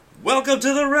Welcome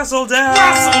to the Wrestle Down!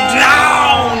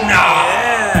 Wrestledown!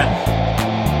 Yeah!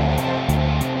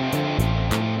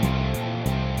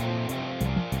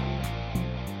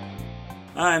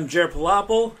 I'm Jere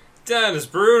Pilapil. That is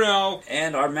Bruno.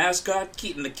 And our mascot,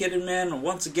 Keaton the Kitten Man,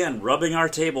 once again rubbing our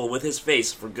table with his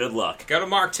face for good luck. Gotta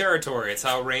mark territory. It's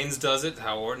how Reigns does it,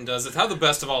 how Orton does it, how the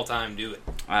best of all time do it.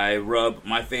 I rub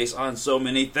my face on so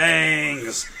many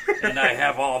things, and I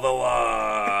have all the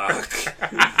luck.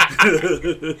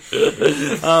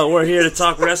 We're here to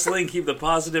talk wrestling, keep the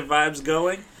positive vibes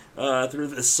going through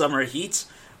the summer heat.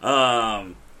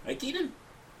 Hey, Keaton,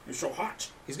 you're so hot.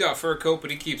 He's got a fur coat, but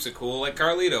he keeps it cool, like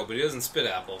Carlito, but he doesn't spit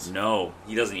apples. No,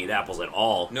 he doesn't eat apples at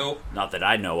all. Nope. Not that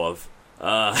I know of.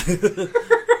 Has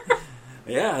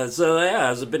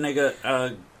it been like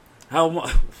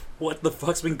what the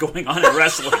fuck's been going on in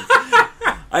wrestling?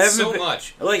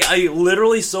 Much.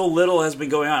 Literally so little has been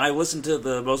going on. I listened to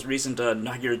the most recent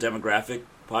Not Your Demographic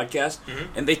podcast,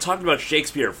 and they talked about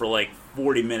Shakespeare for like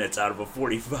 40 minutes out of a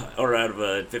 45 or out of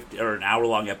a 50 or an hour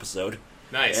long episode.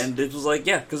 Nice. And it was like,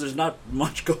 because there's not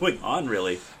much going on,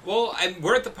 really. Well,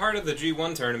 we're at the part of the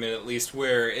G1 tournament, at least,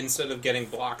 where instead of getting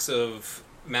blocks of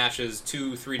matches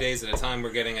 2-3 days at a time,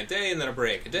 we're getting a day and then a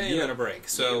break, a day and then a break.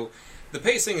 So the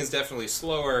pacing is definitely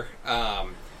slower.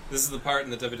 This is the part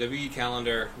in the WWE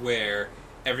calendar where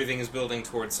everything is building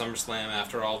towards SummerSlam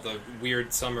after all the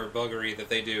weird summer buggery that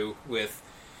they do with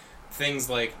things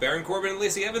like Baron Corbin and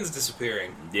Lacey Evans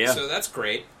disappearing. Yeah. So that's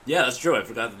great. Yeah, that's true. I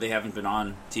forgot that they haven't been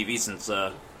on TV since,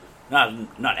 not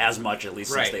as much, at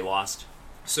least, since they lost.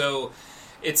 So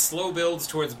it slow builds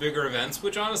towards bigger events,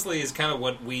 which honestly is kind of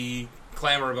what we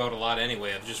clamor about a lot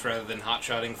anyway, of just rather than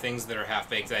hot-shotting things that are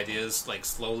half-baked ideas, like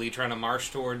slowly trying to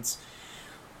march towards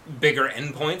bigger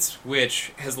endpoints,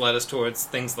 which has led us towards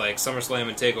things like SummerSlam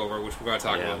and TakeOver, which we're going to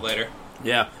talk about later.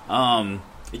 Yeah.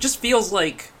 It just feels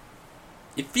like...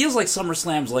 It feels like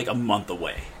SummerSlam's like a month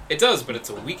away. It does, but it's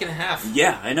a week and a half.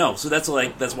 Yeah, I know. So that's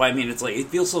why I mean it's like it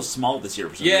feels so small this year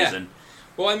for some reason.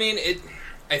 Well, I mean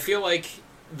I feel like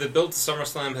the build to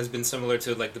SummerSlam has been similar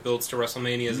to like the builds to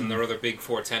WrestleManias and their other big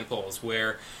four tentpoles,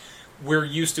 where we're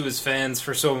used to as fans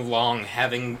for so long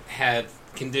having had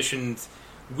conditioned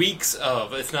weeks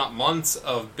of, if not months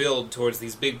of build towards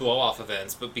these big blow-off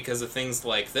events, but because of things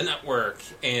like the network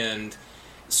and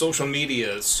social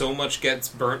media, so much gets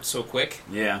burnt so quick.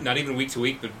 Yeah. Not even week to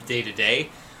week, but day to day.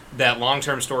 That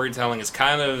long-term storytelling has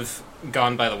kind of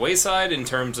gone by the wayside in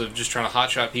terms of just trying to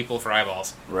hotshot people for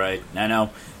eyeballs. Right. I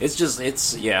know.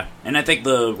 And I think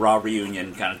the Raw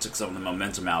reunion kind of took some of the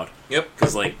momentum out. Yep.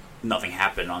 Because, nothing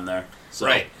happened on there. So.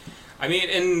 Right. I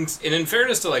mean, and in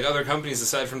fairness to, other companies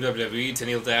aside from WWE,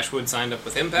 Tennille Dashwood signed up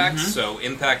with Impact, so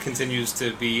Impact continues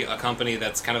to be a company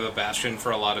that's kind of a bastion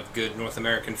for a lot of good North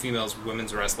American females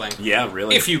women's wrestling. Yeah,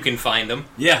 really. If you can find them.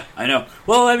 Yeah, I know.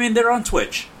 Well, I mean, they're on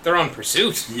Twitch. They're on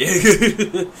Pursuit. Yeah.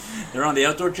 They're on the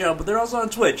Outdoor Channel, but they're also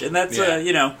on Twitch, and that's,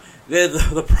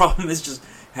 the problem is just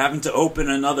having to open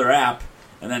another app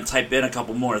and then type in a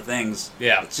couple more things.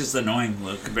 Yeah. It's just annoying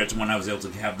compared to when I was able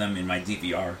to have them in my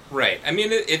DVR. Right. I mean,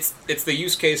 it's the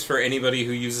use case for anybody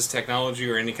who uses technology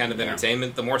or any kind of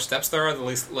entertainment. The more steps there are, the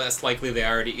less likely they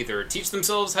are to either teach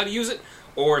themselves how to use it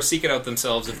or seek it out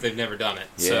themselves if they've never done it.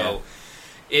 Yeah. So,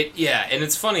 and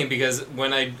it's funny because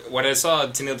when I saw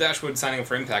Tennille Dashwood signing up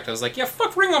for Impact, I was like, yeah,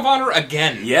 fuck Ring of Honor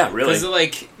again. Yeah, really.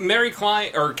 Because,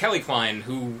 Kelly Klein,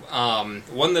 who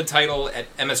won the title at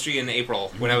MSG in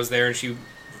April when I was there, and she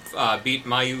beat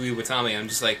Mayu Iwatani, I'm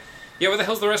just like, yeah, where the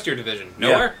hell's the rest of your division?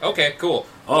 Nowhere? Yeah. Okay, cool.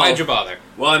 Why'd you bother?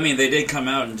 Well, I mean, they did come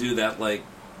out and do that,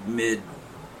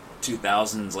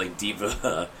 mid-2000s,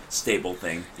 diva stable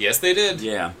thing. Yes, they did.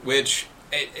 Yeah. Which,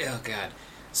 oh, God.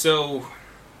 So,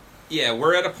 yeah,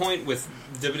 we're at a point with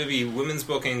WWE women's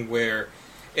booking where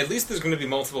at least there's going to be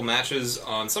multiple matches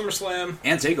on SummerSlam.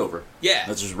 And TakeOver. Yeah.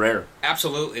 That's just rare.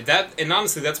 Absolutely. And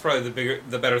honestly, that's probably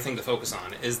the better thing to focus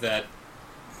on, is that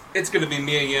it's going to be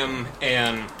Mia Yim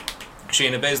and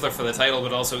Shayna Baszler for the title,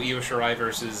 but also Io Shirai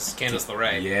versus Candice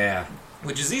LeRae. Yeah.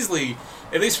 Which is easily,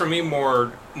 at least for me,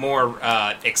 more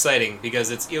exciting, because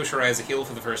it's Io Shirai as a heel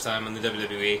for the first time in the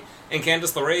WWE, and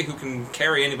Candice LeRae, who can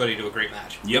carry anybody to a great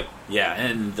match. Yep. Yeah,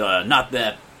 and not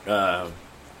that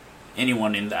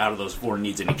anyone out of those four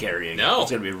needs any carrying. No.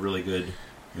 It's going to be a really good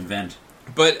event.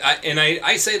 But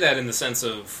I say that in the sense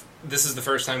of, this is the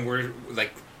first time we're,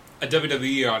 a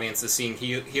WWE audience is seeing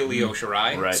heel Io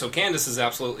Shirai. Right. So Candice is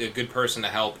absolutely a good person to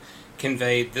help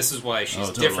convey this is why she's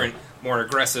different, more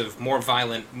aggressive, more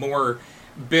violent, more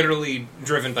bitterly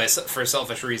driven for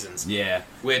selfish reasons. Yeah.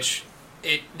 Which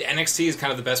NXT is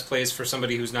kind of the best place for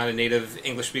somebody who's not a native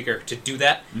English speaker to do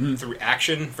that through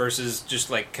action versus just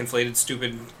like conflated,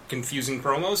 stupid, confusing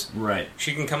promos. Right.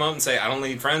 She can come out and say, I don't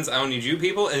need friends, I don't need you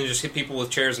people, and just hit people with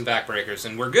chairs and backbreakers,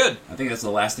 and we're good. I think that's the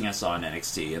last thing I saw in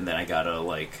NXT, and then I gotta,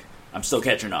 I'm still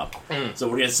catching up. So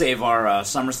we're gonna save our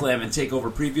SummerSlam and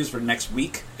TakeOver previews for next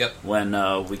week. Yep. When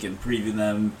we can preview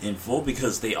them in full,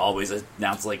 because they always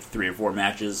announce 3 or 4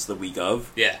 matches the week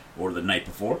of. Yeah. Or the night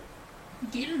before.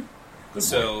 Good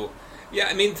yeah,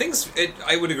 I mean,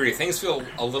 I would agree, things feel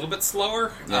a little bit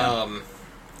slower. Yeah.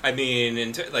 I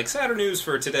mean, sadder news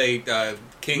for today,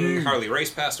 King Harley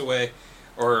Race passed away,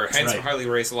 or Handsome Harley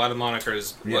Race, a lot of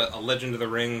monikers. Yeah. A legend of the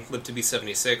ring, lived to be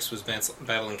 76, was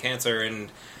battling cancer, and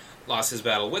lost his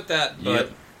battle with that.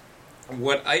 But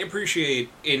what I appreciate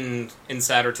in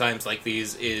sadder times like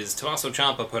these is Tommaso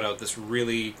Ciampa put out this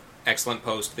really excellent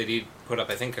post that he put up,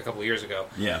 I think, a couple of years ago.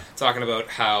 Yeah. Talking about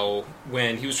how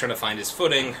when he was trying to find his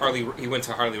footing, he went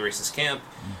to Harley Race's camp,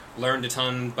 learned a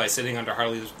ton by sitting under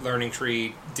Harley's learning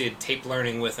tree, did tape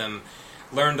learning with him,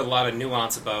 learned a lot of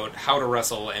nuance about how to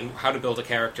wrestle and how to build a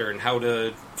character and how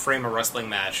to frame a wrestling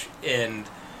match. And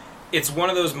it's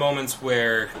one of those moments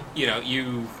where,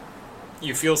 you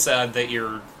feel sad that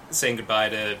you're saying goodbye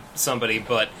to somebody,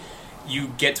 but you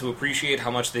get to appreciate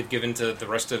how much they've given to the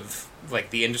rest of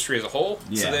the industry as a whole.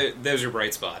 Yeah. So there's your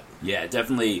bright spot. Yeah,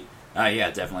 definitely.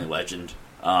 Definitely legend.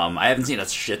 I haven't seen a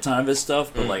shit ton of his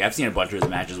stuff, but I've seen a bunch of his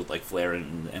matches with Flair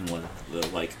and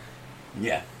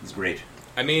it's great.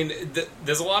 I mean,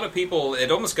 there's a lot of people.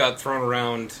 It almost got thrown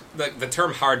around. The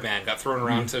term hard man got thrown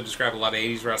around to describe a lot of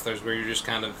 '80s wrestlers, where you're just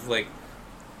kind of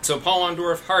so Paul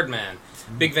Orndorff, hard man.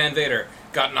 Big Van Vader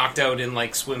got knocked out in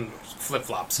swim flip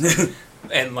flops.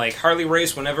 And Harley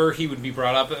Race, whenever he would be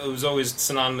brought up, it was always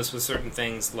synonymous with certain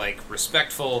things like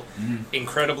respectful,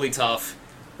 incredibly tough,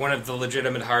 one of the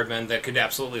legitimate hard men that could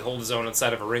absolutely hold his own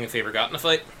outside of a ring if he ever got in a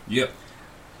fight. Yep.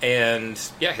 And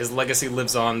his legacy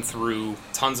lives on through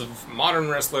tons of modern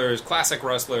wrestlers, classic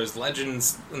wrestlers,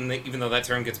 legends, and even though that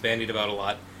term gets bandied about a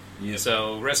lot. Yep.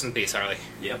 So rest in peace, Harley.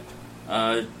 Yep.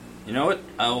 You know what?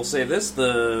 I will say this: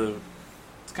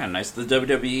 it's kind of nice. The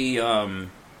WWE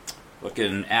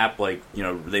looking app,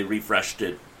 they refreshed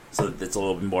it so that it's a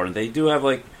little bit more. And they do have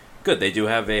good. They do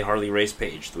have a Harley Race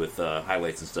page with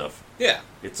highlights and stuff. Yeah.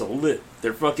 It's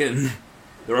They're fucking.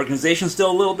 Their organization's still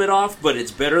a little bit off, but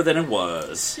it's better than it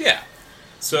was. Yeah.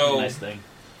 So nice thing.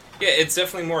 Yeah, it's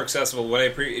definitely more accessible. What I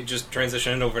just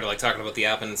transitioning over to talking about the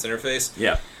app and its interface.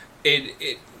 Yeah.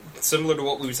 It similar to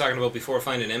what we were talking about before,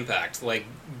 Find an Impact.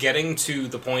 Getting to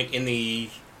the point in the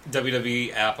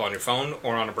WWE app on your phone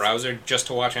or on a browser just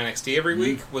to watch NXT every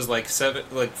week was 4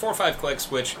 or 5 clicks,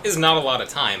 which is not a lot of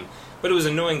time, but it was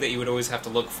annoying that you would always have to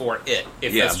look for it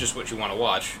if that's just what you want to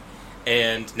watch.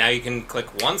 And now you can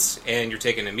click once and you're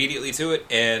taken immediately to it,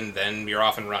 and then you're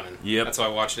off and running. Yep. That's how I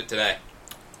watched it today.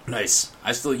 Nice.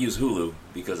 I still use Hulu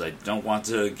because I don't want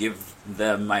to give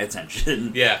them my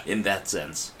attention. Yeah. In that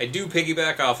sense. I do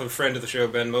piggyback off of friend of the show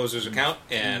Ben Moser's account,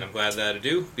 and I'm glad that I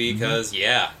do because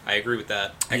I agree with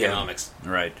that. Economics. Yeah.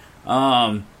 Right.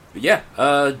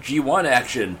 G1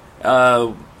 action.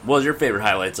 What was your favorite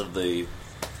highlights of the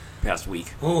past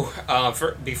week? Ooh,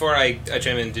 before I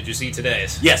chime in, did you see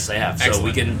today's? Yes, I have. Excellent.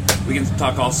 So we can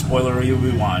talk all spoilery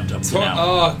we want up to now.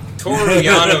 Oh, Toru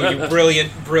Yano, you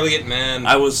brilliant man!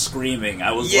 I was screaming.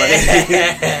 I was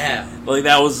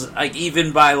that was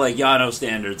even by Yano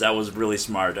standards, that was really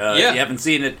smart. If you haven't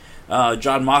seen it,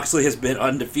 Jon Moxley has been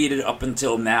undefeated up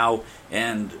until now,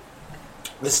 and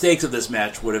the stakes of this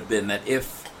match would have been that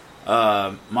if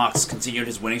Mox continued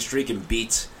his winning streak and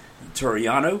beat Toru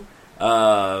Yano,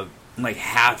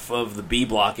 half of the B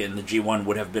block in the G1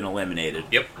 would have been eliminated.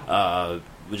 Yep.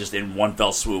 Just in one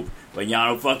fell swoop. But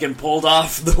Yano fucking pulled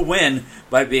off the win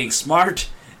by being smart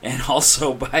and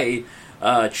also by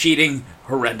cheating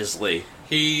horrendously.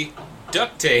 He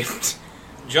duct taped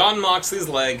Jon Moxley's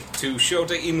leg to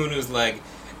Shota Imunu's leg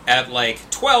at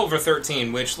 12 or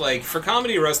 13, which for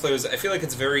comedy wrestlers, I feel like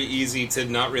it's very easy to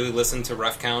not really listen to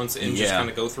ref counts and just kind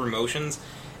of go through motions.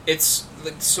 It's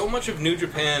so much of New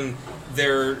Japan,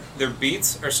 their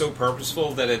beats are so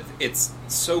purposeful that it's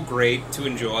so great to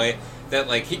enjoy that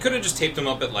he could have just taped him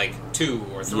up at 2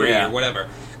 or 3 or whatever.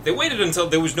 They waited until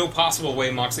there was no possible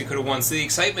way Moxley could have won, so the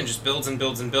excitement just builds and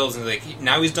builds and builds, and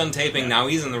now he's done taping, now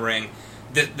he's in the ring.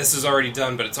 This is already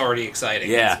done, but it's already exciting.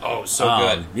 Yeah. So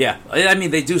good. Yeah. I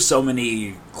mean, they do so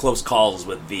many close calls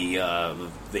with the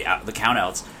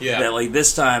countouts. Yeah. That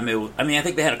this time, I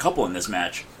think they had a couple in this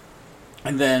match.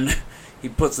 And then he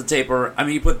puts the taper.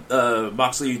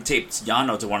 Moxley taped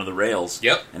Yano to one of the rails.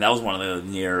 Yep. And that was one of the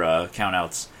near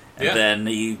countouts. And then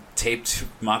he taped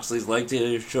Moxley's leg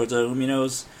to Shota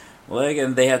Umino's leg,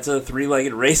 and they had to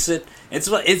three-legged race it.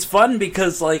 It's fun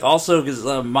because, like, also because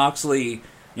Moxley,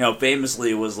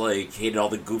 famously was, like, hated all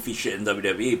the goofy shit in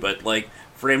WWE, but, like,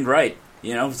 framed right.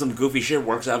 Some goofy shit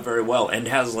works out very well and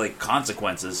has, like,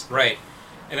 consequences. Right.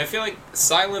 And I feel like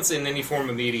silence in any form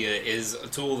of media is a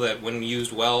tool that, when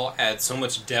used well, adds so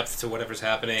much depth to whatever's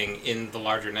happening in the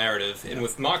larger narrative. Yeah. And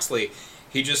with Moxley,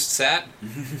 he just sat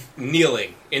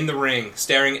kneeling in the ring,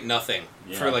 staring at nothing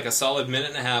for like a solid minute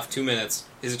and a half, 2 minutes.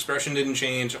 His expression didn't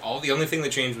change. The only thing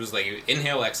that changed was like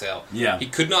inhale, exhale. Yeah. He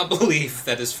could not believe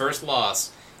that his first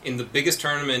loss in the biggest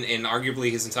tournament in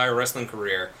arguably his entire wrestling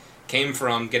career came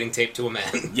from getting taped to a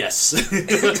man. Yes.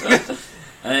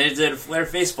 And he did a flare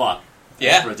face flop.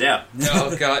 Yeah. Yeah.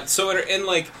 Oh, God. So, and,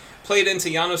 like, played into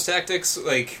Yano's tactics.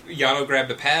 Like, Yano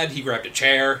grabbed a pad, he grabbed a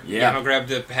chair. Yeah. Yano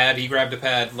grabbed a pad, he grabbed a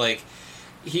pad. Like,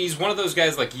 he's one of those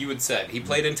guys, like you had said. He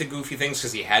played into goofy things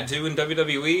because he had to in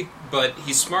WWE, but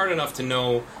he's smart enough to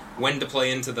know when to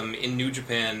play into them in New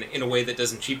Japan in a way that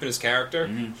doesn't cheapen his character.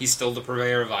 Mm-hmm. He's still the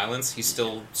purveyor of violence. He's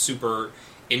still super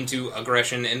into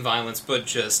aggression and violence, but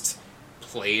just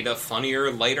played a funnier,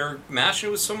 lighter match. It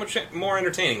was so much more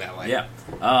entertaining that way. Yeah.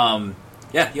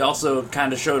 He also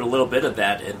kind of showed a little bit of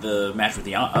that in the match with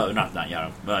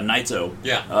Naito.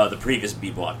 Yeah. The previous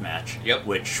B-Block match. Yep.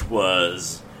 Which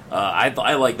was... I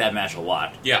like that match a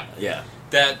lot. Yeah. Yeah.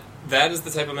 That is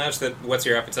the type of match that whets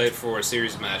your appetite for a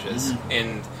series of matches. Mm-hmm.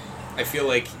 And I feel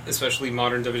like, especially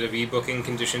modern WWE booking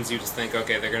conditions, you just think,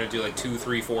 okay, they're going to do like 2,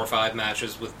 3, 4, 5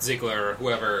 matches with Ziggler or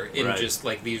whoever in just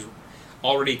like these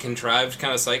already contrived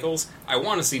kind of cycles. I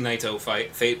want to see Naito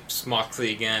face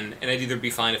Moxley again, and I'd either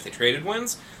be fine if they traded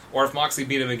wins, or if Moxley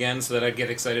beat him again, so that I'd get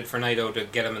excited for Naito to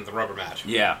get him in the rubber match.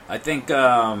 Yeah, I think,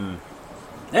 Naito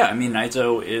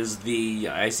is the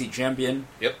IC champion.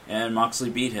 Yep. And Moxley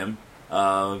beat him.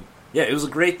 It was a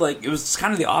great, it was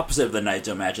kind of the opposite of the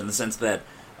Naito match in the sense that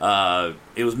the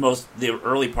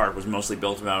early part was mostly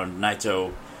built around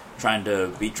Naito trying to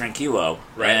beat Tranquilo,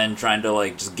 and trying to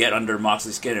just get under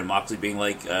Moxley's skin, and Moxley being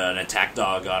like an attack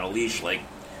dog on a leash, I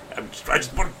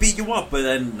just want to beat you up. But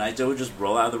then Naito would just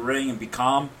roll out of the ring and be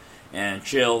calm and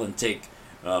chill and take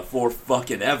for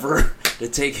fucking ever to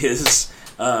take his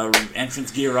entrance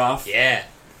gear off. Yeah.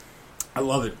 I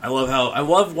love it. I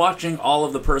love watching all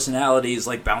of the personalities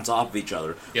bounce off of each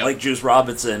other. Yep. Like Juice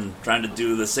Robinson trying to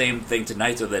do the same thing to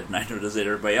Naito that Naito does to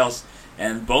everybody else,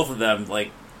 and both of them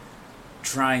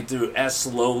trying to, as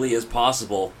slowly as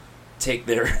possible, take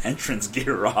their entrance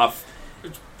gear off.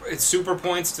 It's super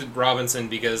points to Robinson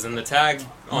because in the tag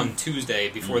on Tuesday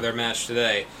before their match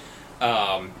today,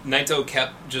 Naito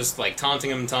kept just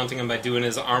taunting him by doing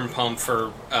his arm pump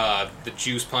for the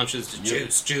juice punches to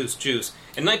juice.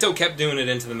 And Naito kept doing it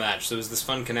into the match, so it was this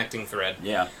fun connecting thread.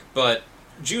 Yeah. But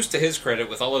Juice, to his credit,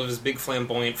 with all of his big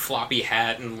flamboyant floppy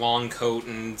hat and long coat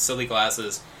and silly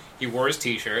glasses, he wore his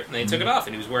t-shirt, and they took it off,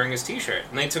 and he was wearing his t-shirt.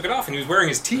 And they took it off, and he was wearing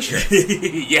his t-shirt.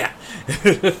 Yeah.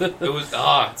 It was,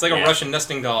 it's like a Russian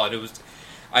nesting doll. It was,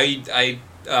 I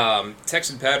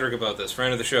texted Patrick about this,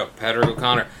 friend of the show, Patrick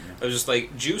O'Connor. I was just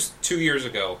like, Juice 2 years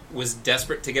ago was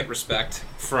desperate to get respect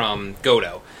from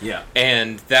Goto. Yeah.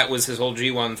 And that was his whole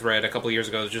G1 thread a couple years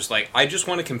ago. It was just I just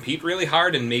want to compete really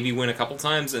hard and maybe win a couple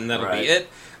times, and that'll be it.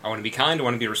 I want to be kind, I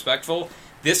want to be respectful.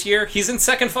 This year, he's in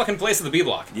second fucking place of the B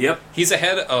block. Yep. He's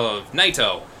ahead of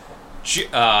Naito,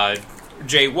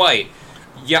 Jay White,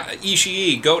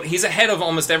 Ishii, Goat. He's ahead of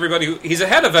almost everybody. He's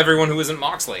ahead of everyone who isn't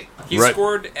Moxley. He's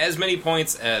scored as many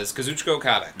points as Kazuchika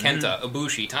Okada, Kenta,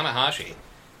 Ibushi, Tanahashi.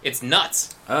 It's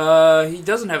nuts. He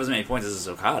doesn't have as many points as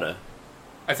Okada.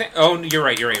 I think. Oh, you're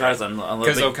right. Okada's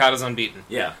because Okada's unbeaten.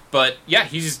 Yeah. But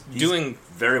he's doing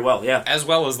very well. Yeah. As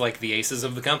well as the aces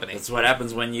of the company. That's what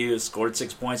happens when you scored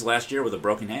 6 points last year with a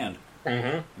broken hand.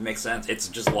 Mm-hmm. It makes sense. It's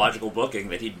just logical booking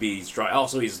that he'd be strong.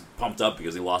 Also, he's pumped up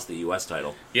because he lost the U.S.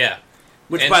 title. Yeah.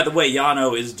 Which, by the way,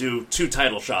 Yano is due 2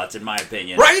 title shots, in my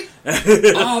opinion. Right?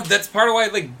 That's part of why,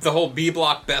 the whole B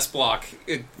block, best block,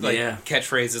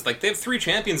 catchphrase is, they have 3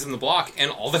 champions in the block,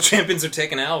 and all the champions are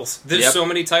taking L's. There's so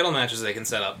many title matches they can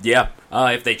set up. Yeah,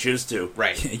 if they choose to.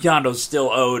 Right. Yano's still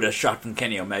owed a shot from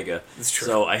Kenny Omega. That's true.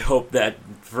 So I hope that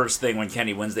first thing when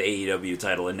Kenny wins the AEW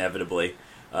title, inevitably,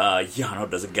 Yano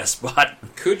does a guest spot.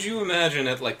 Could you imagine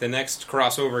at the next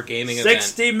crossover gaming event?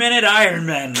 60-minute Iron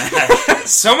Man match.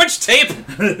 So much tape.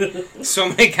 So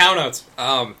many countouts.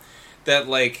 That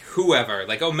whoever,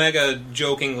 Omega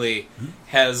jokingly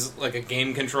has a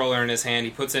game controller in his hand.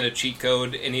 He puts in a cheat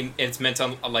code and it's meant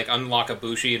to unlock a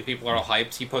Bushi, and people are all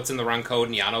hyped. He puts in the wrong code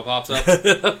and Yano pops up,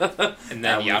 and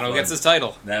then Yano gets his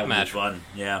title. That would be fun.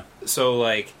 Yeah. So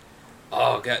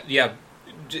oh god, yeah.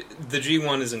 the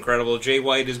G1 is incredible. Jay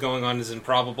White is going on his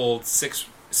improbable six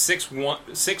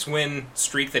win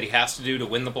streak that he has to do to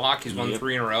win the block. He's won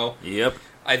 3 in a row. Yep.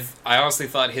 I honestly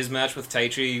thought his match with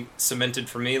Taichi cemented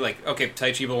for me, like, okay,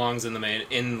 Taichi belongs in the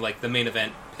main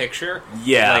event picture.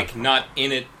 Yeah. Like, not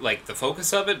in it, like, the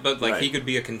focus of it, but, like, he could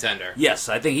be a contender. Yes,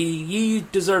 I think he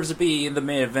deserves to be in the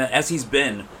main event, as he's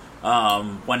been,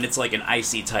 when it's, like, an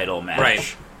IC title match. Right.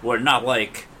 Where not,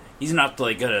 like, he's not,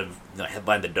 like, gonna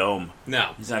headline the Dome.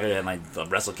 No. He's not gonna headline the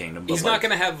Wrestle Kingdom. He's not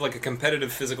gonna have, like, a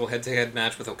competitive physical head-to-head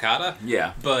match with Okada.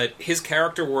 Yeah. But his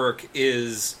character work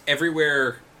is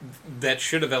everywhere that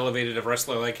should have elevated a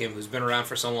wrestler like him who's been around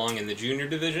for so long in the junior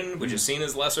division, which is seen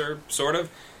as lesser, sort of,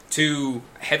 to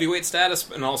heavyweight status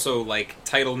and also, like,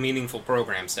 title meaningful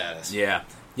program status. Yeah.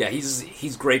 Yeah,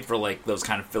 he's great for, like, those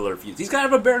kind of filler feuds. He's kind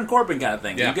of a Baron Corbin kind of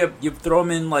thing. Yeah. You throw him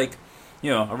in, like,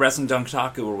 you know, a Wrestling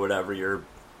Dontaku or whatever your,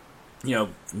 you know,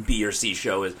 B or C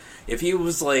show is. If he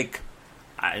was, like,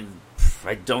 I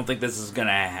don't think this is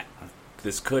gonna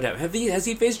this could have has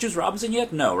he faced Juice Robinson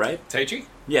yet? No, right? Taichi?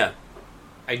 Yeah.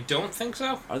 I don't think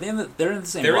so. Are they they're in the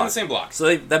same block. They're in the same block.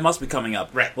 So that must be coming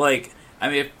up. Right. Like, I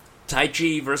mean, if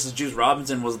Taichi versus Juice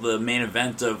Robinson was the main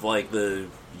event of, like, the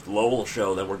Lowell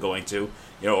show that we're going to,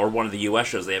 you know, or one of the U.S.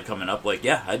 shows they have coming up, like,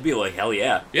 yeah, I'd be like, hell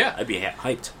yeah. Yeah. I'd be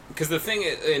hyped. Because the thing,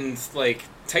 like,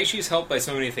 Taichi's helped by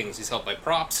so many things. He's helped by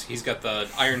props. He's got the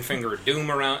Iron Finger of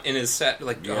Doom around in his set.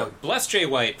 Like, bless Jay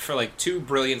White for, like, 2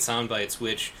 brilliant sound bites,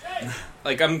 which,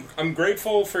 like, I'm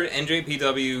grateful for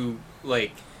NJPW,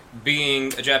 like,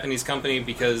 being a Japanese company,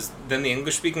 because then the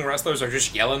English-speaking wrestlers are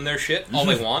just yelling their shit all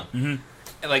they want. And,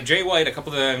 like, Jay White a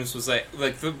couple of times was like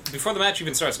before the match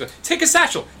even starts, go, take his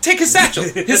satchel,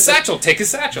 his satchel, take his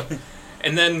satchel.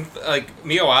 And then, like,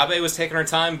 Mio Abe was taking her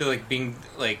time, being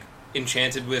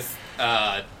enchanted with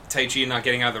Taichi not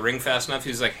getting out of the ring fast enough.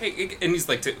 He's like, hey, and he's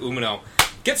like to Umino,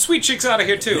 get Sweet Chicks out of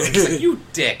here too. And he's like, you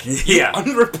dick, you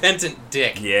unrepentant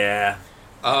dick. Yeah.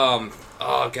 Oh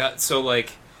god. So,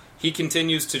 like, he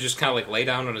continues to just kind of, like, lay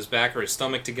down on his back or his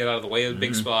stomach to get out of the way of the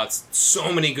big spots.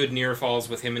 So many good near falls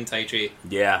with him and Taichi.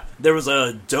 Yeah. There was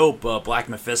a dope Black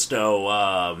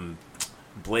Mephisto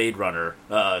Blade Runner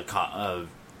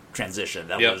transition.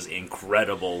 That was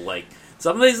incredible. Like,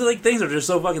 some of these, like, things are just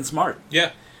so fucking smart.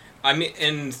 Yeah. I mean,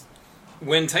 and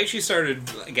when Taichi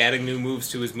started, like, adding new moves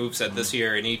to his moveset this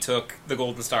year, and he took the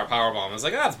Golden Star Powerbomb, I was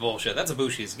like, that's bullshit. That's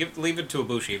Ibushi's. Leave it to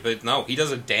Ibushi. But no, he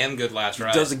does a damn good last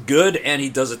ride. He does it good, and he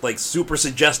does it, like, super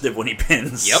suggestive when he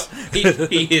pins. Yep.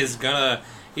 He's gonna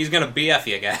BF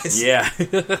you guys. Yeah.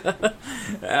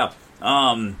 Yeah.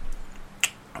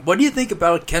 What do you think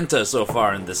about Kenta so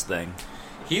far in this thing?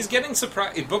 He's getting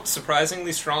booked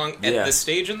surprisingly strong at this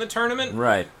stage in the tournament.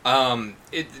 Right.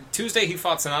 Tuesday he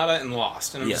fought Sonata and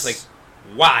lost, and I'm just like,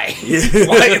 why?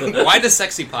 Yeah. why the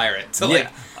sexy pirate? So, like,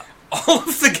 all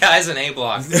of the guys in A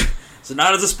block.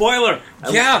 Sonata's a spoiler.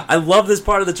 I love this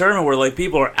part of the tournament where, like,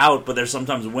 people are out, but they're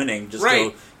sometimes winning just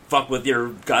to fuck with your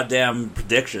goddamn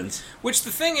predictions. Which, the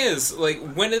thing is, like,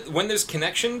 when there's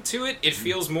connection to it, it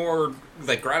feels more,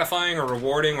 like, gratifying or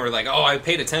rewarding, or like, oh, I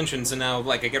paid attention, so now,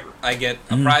 like, I get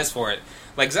a prize for it.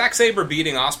 Like, Zack Sabre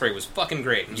beating Ospreay was fucking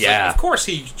great. Like, of course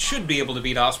he should be able to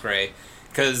beat Ospreay,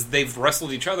 because they've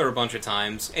wrestled each other a bunch of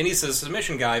times, and he's a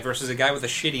submission guy versus a guy with a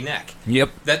shitty neck. Yep.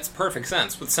 That's perfect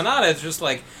sense. With Sonata, it's just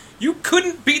like, you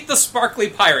couldn't beat the sparkly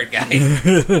pirate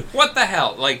guy. What the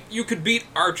hell? Like, you could beat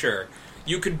Archer.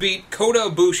 You could beat Kota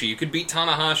Ibushi. You could beat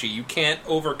Tanahashi. You can't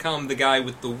overcome the guy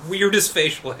with the weirdest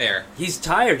facial hair. He's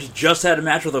tired. He just had a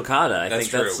match with Okada. I think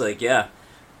true. That's like,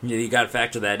 you got to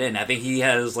factor that in. I think he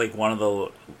has, like, one of the,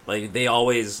 like,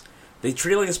 they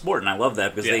treat it like a sport, and I love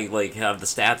that, because they, like, have the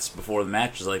stats before the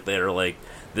matches, like, they're like,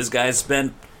 this guy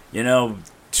spent,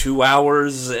 2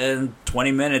 hours and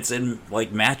 20 minutes in,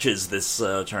 like, matches this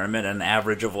tournament, and an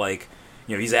average of, like,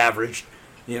 he's averaged,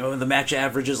 the match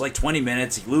average is, like, 20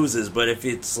 minutes, he loses, but if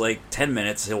it's, like, 10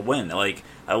 minutes, he'll win. Like,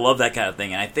 I love that kind of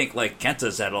thing, and I think, like,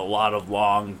 Kenta's had a lot of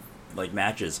long, like,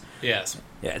 matches. Yes.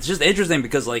 Yeah, it's just interesting,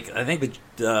 because, like, I think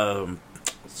the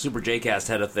Super J-Cast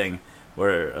had a thing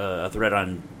where a thread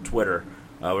on Twitter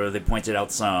where they pointed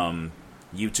out some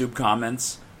YouTube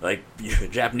comments. Like,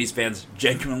 Japanese fans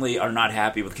genuinely are not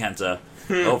happy with Kenta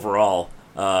overall.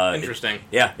 Interesting.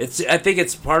 I think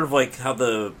it's part of, like, how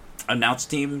the announce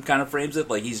team kind of frames it.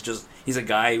 Like, he's a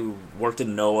guy who worked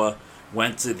in Noah,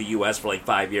 went to the U.S. for, like,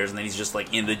 5 years, and then he's just,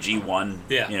 like, in the G1.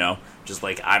 Just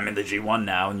like, I'm in the G1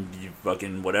 now, and you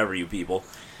fucking whatever, you people.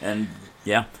 And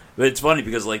but it's funny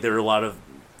because, like, there are a lot of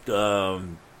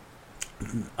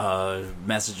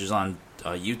messages on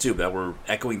YouTube that were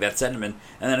echoing that sentiment,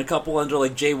 and then a couple under,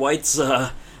 like, Jay White's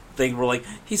thing where, like,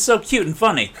 he's so cute and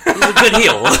funny. He's a good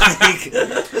heel.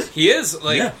 Like, he is.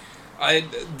 Like, yeah.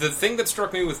 The thing that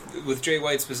struck me with Jay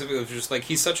White specifically was just, like,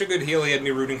 he's such a good heel, he had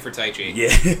me rooting for Taichi. Yeah.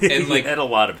 And, like, he had a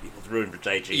lot of people rooting for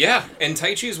Taichi. Yeah, and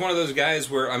Taichi is one of those guys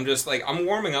where I'm just, like, I'm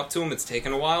warming up to him, it's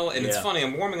taken a while, and it's funny,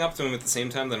 I'm warming up to him at the same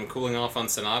time that I'm cooling off on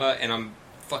Sonata, and I'm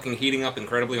fucking heating up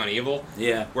incredibly on Evil.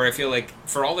 Yeah. Where I feel like,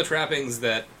 for all the trappings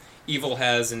that Evil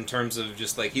has in terms of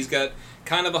just, like, he's got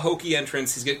kind of a hokey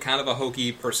entrance, he's got kind of a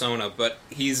hokey persona, but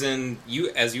he's in,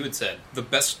 as you had said, the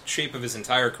best shape of his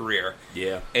entire career.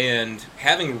 Yeah. And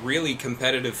having really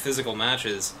competitive physical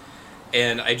matches,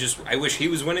 and I wish he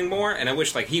was winning more, and I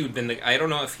wish, like, he would been I don't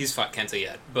know if he's fought Kenta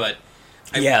yet, but...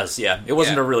 Yes, yeah. It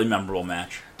wasn't a really memorable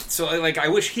match. So, like, I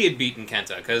wish he had beaten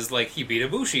Kenta, because, like, he beat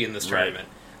Ibushi in this tournament.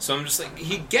 Right. So I'm just like,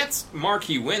 he gets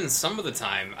marquee wins some of the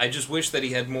time. I just wish that he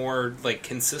had more, like,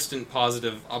 consistent,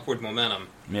 positive, upward momentum.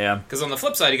 Yeah. Because on the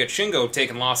flip side, you got Shingo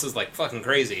taking losses like fucking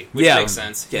crazy, which makes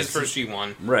sense. His first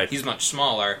G1. Right. He's much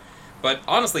smaller. But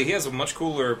honestly, he has a much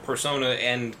cooler persona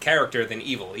and character than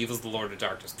Evil. Evil's the Lord of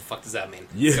Darkness. The fuck does that mean?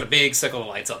 Yeah. He's got a big sickle that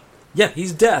lights up. Yeah,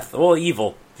 he's Death. Well,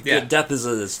 Evil. Yeah. Death is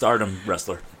a Stardom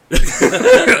wrestler.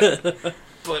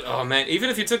 But, oh man, even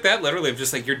if you took that literally, of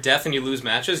just like, you're death and you lose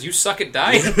matches, you suck at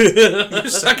dying. You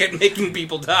suck at making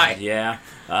people die. Yeah.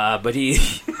 But he...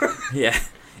 yeah.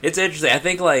 It's interesting. I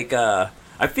think, like, I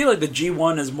feel like the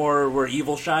G1 is more where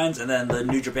Evil shines, and then the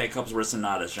New Japan Cup's where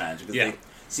Sonata shines. Because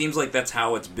seems like that's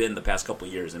how it's been the past couple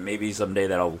of years, and maybe someday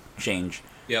that'll change.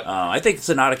 Yep. I think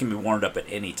Sonata can be warmed up at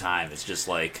any time. It's just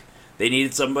like... They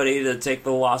needed somebody to take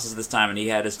the losses this time, and he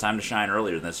had his time to shine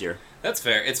earlier this year. That's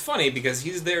fair. It's funny because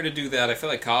he's there to do that. I feel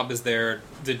like Cobb is there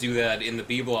to do that in the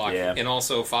B block, and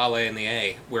also Fale in the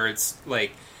A, where it's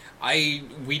like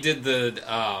we did the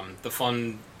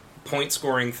fun point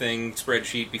scoring thing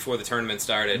spreadsheet before the tournament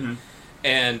started,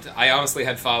 and I honestly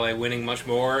had Fale winning much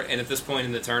more. And at this point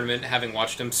in the tournament, having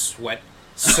watched him sweat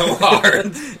so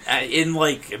hard in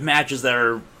like matches that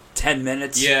are 10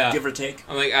 minutes, give or take.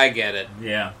 I'm like, I get it.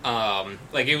 Yeah.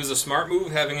 Like, it was a smart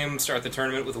move having him start the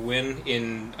tournament with a win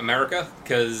in America,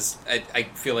 because I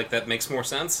feel like that makes more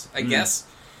sense, I guess.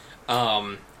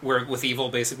 Where with Evil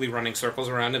basically running circles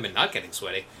around him and not getting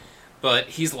sweaty. But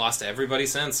he's lost to everybody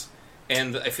since.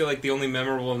 And I feel like the only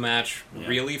memorable match,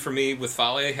 really, for me with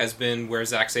Fale has been where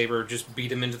Zack Sabre just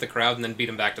beat him into the crowd and then beat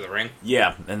him back to the ring.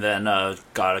 Yeah, and then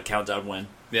got a countdown win.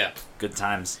 Yeah. Good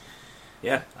times.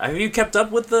 Yeah. Have you kept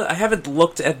up with I haven't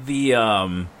looked at the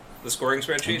scoring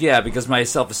spreadsheet? Yeah, because my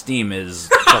self-esteem is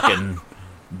fucking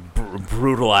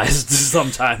brutalized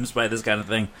sometimes by this kind of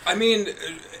thing. I mean,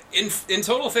 in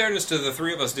total fairness to the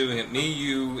three of us doing it, me,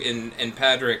 you, and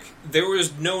Patrick, there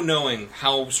was no knowing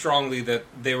how strongly that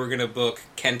they were going to book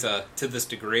Kenta to this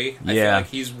degree. I feel like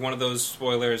he's one of those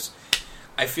spoilers.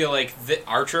 I feel like the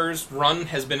Archer's run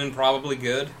has been improbably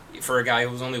good. For a guy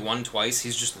who's only won twice,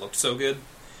 he's just looked so good.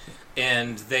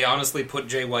 And they honestly put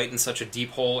Jay White in such a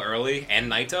deep hole early, and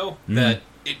Naito, that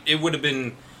it would have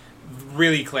been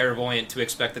really clairvoyant to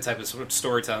expect the type of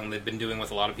storytelling they've been doing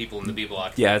with a lot of people in the B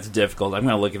block. Yeah, it's difficult. I'm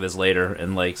going to look at this later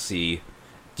and like see.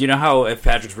 Do you know how if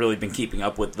Patrick's really been keeping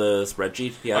up with the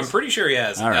spreadsheet? I'm pretty sure he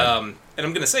has. All right. And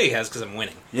I'm going to say he has because I'm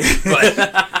winning.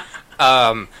 But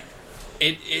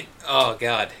oh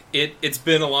god, it's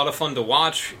been a lot of fun to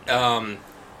watch.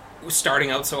 Starting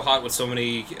out so hot with so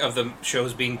many of the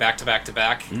shows being back to back to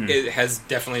back, it has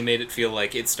definitely made it feel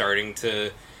like it's starting to,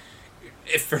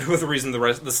 if for no other reason, the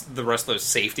wrestler's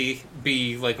safety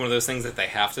be like one of those things that they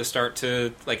have to start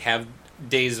to like have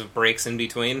days of breaks in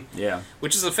between. Yeah.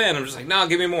 Which as a fan, I'm just like, nah,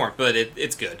 give me more. But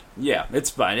it's good. Yeah, it's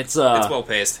fine. It's well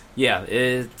paced. Yeah,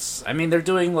 it's. I mean, they're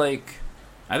doing like,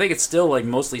 I think it's still like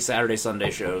mostly Saturday, Sunday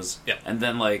shows. Yeah. And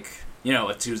then like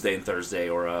a Tuesday and Thursday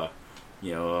or a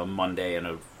Monday and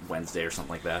a Wednesday or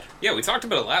something like that. Yeah, we talked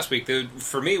about it last week.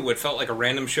 For me, what felt like a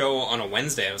random show on a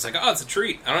Wednesday, I was like, oh, it's a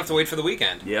treat. I don't have to wait for the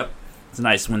weekend. Yep. It's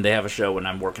nice when they have a show when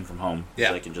I'm working from home. Yeah.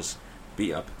 So I can just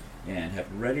be up and have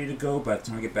it ready to go by the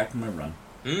time I get back from my run.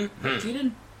 Mm-hmm.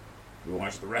 Keaton? We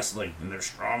watch the wrestling, and they're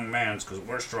strong mans because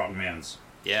we're strong mans.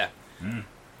 Yeah.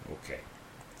 Okay.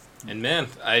 And man,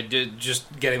 I did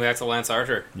just getting back to Lance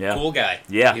Archer. Yeah. Cool guy.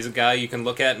 Yeah. He's a guy you can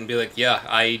look at and be like,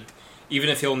 yeah, even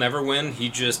if he'll never win,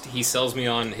 he sells me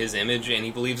on his image and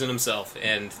he believes in himself.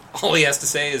 And all he has to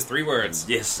say is 3 words.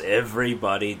 Yes,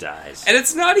 everybody dies. And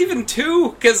it's not even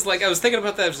 2, because like I was thinking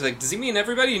about that. I was like, does he mean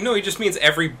everybody? No, he just means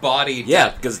everybody. Yeah,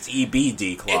 because it's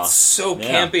EBD Claw. It's so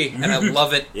campy, and I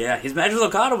love it. Yeah, his match with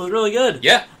Okada was really good.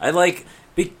 Yeah. I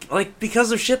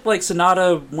because of shit like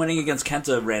Sonata winning against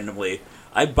Kenta randomly,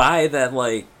 I buy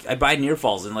near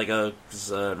falls in like an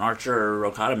Archer or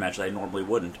Okada match that I normally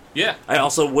wouldn't. Yeah. I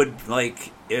also would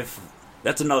if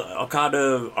that's another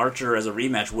Okada Archer as a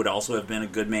rematch would also have been a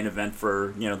good main event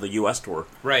for the U.S. tour,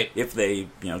 right? If they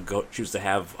choose to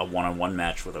have a one-on-one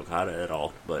match with Okada at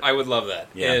all. But I would love that.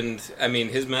 Yeah. And I mean,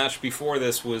 his match before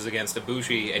this was against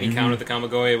Ibushi, and he countered the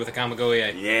Kamigoye with a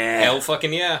Kamigoye. Yeah, hell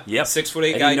fucking yeah. Yep.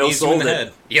 6'8" guy knees him in the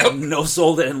head. Yep, no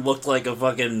sold it and looked like a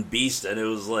fucking beast, and it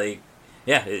was like,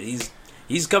 yeah,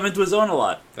 he's come into his own a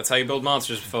lot. That's how you build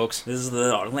monsters, folks. This is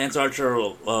the Lance Archer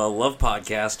Love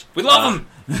Podcast. We love him!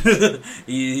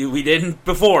 We didn't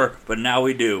before, but now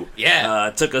we do. Yeah.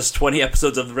 It took us 20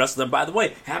 episodes of the rest of them. By the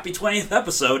way, happy 20th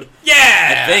episode.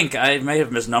 Yeah! I think. I may have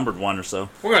misnumbered one or so.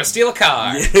 We're going to steal a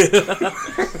car.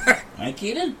 Right,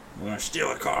 Keaton? We're going to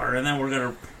steal a car, and then we're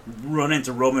going to run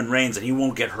into Roman Reigns, and he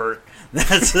won't get hurt.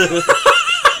 That's...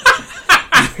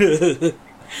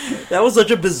 That was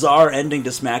such a bizarre ending to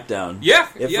SmackDown. Yeah,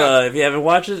 if you haven't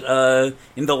watched it,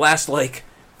 in the last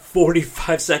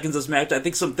 45 seconds of SmackDown, I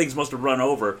think some things must have run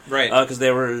over, right? Because they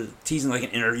were teasing an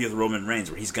interview with Roman Reigns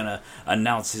where he's gonna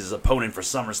announce his opponent for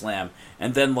SummerSlam,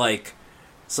 and then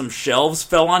some shelves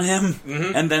fell on him,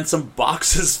 and then some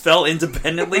boxes fell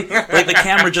independently. The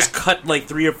camera just cut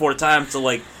 3 or 4 times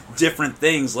to different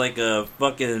things, like a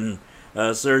fucking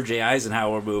Sir J.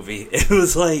 Eisenhower movie. It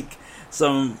was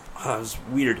some. Oh, it was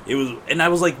weird. It was, and I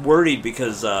was worried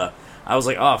because I was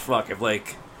oh fuck, if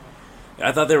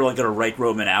I thought they were gonna write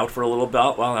Roman out for a little bit.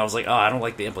 Well, I was I don't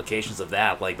like the implications of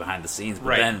that, behind the scenes.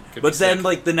 But then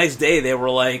the next day they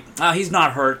were he's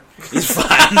not hurt, he's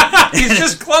fine. He's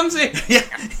just clumsy. Yeah,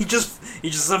 he just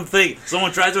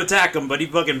someone tried to attack him, but he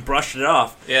fucking brushed it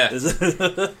off. Yeah.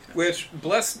 Which,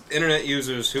 bless internet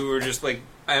users who were just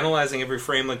analyzing every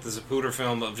frame like the Zapruder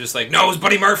film of just no, it was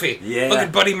Buddy Murphy. Yeah. Look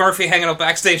at Buddy Murphy hanging out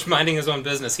backstage minding his own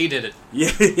business. He did it.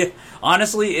 Yeah.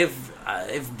 Honestly, if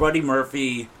Buddy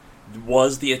Murphy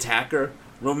was the attacker,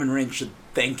 Roman Reigns should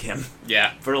thank him.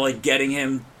 Yeah. For giving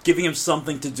him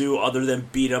something to do other than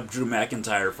beat up Drew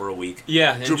McIntyre for a week.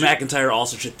 Yeah. Drew McIntyre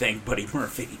also should thank Buddy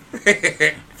Murphy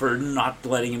for not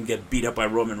letting him get beat up by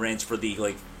Roman Reigns for the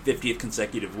 50th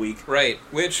consecutive week. Right.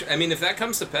 Which, I mean, if that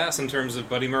comes to pass in terms of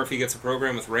Buddy Murphy gets a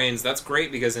program with Reigns, that's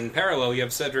great because in parallel you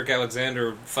have Cedric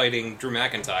Alexander fighting Drew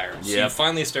McIntyre. So you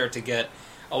finally start to get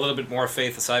a little bit more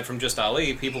faith aside from just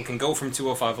Ali. People can go from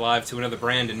 205 Live to another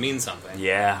brand and mean something.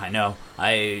 Yeah, I know.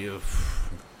 I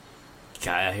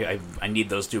need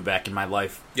those two back in my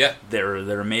life. Yeah.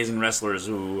 They're amazing wrestlers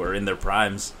who are in their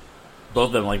primes.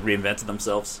 Both of them reinvented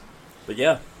themselves. But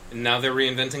yeah. And now they're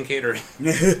reinventing catering.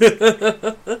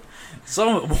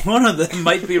 One of them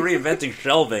might be reinventing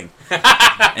shelving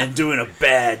and doing a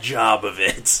bad job of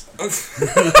it.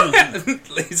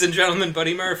 Ladies and gentlemen,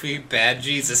 Buddy Murphy, bad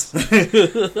Jesus.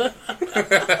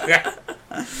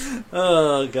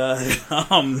 Oh God.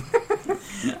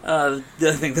 I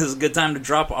think this is a good time to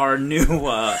drop our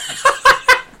new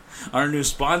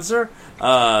sponsor.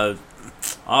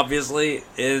 Obviously,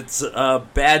 it's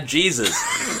Bad Jesus.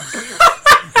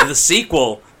 The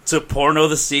sequel to Porno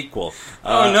the Sequel.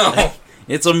 Oh no!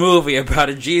 It's a movie about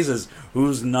a Jesus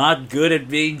who's not good at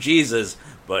being Jesus,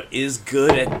 but is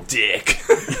good at dick.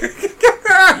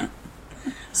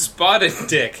 Spotted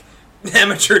dick.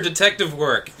 Amateur detective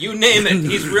work. You name it,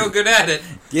 he's real good at it.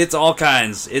 It's all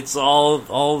kinds. It's all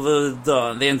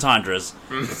the entendres.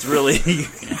 It's really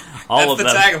all That's of them.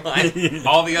 That's the tagline.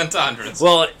 All the entendres.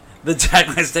 Well, the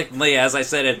tagline is technically, as I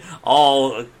said it,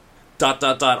 all ...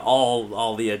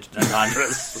 all the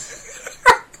entendres.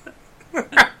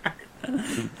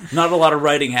 Not a lot of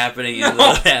writing happening in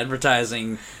the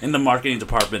advertising, in the marketing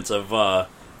departments of a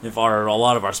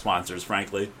lot of our sponsors,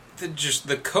 frankly. The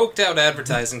coked out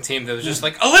advertising team that was just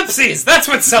ellipses! That's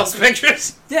what sells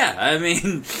pictures! Yeah, I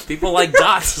mean, people like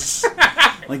dots.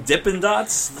 Dippin'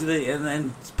 dots, and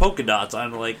then polka dots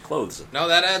on, clothes. No,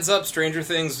 that adds up. Stranger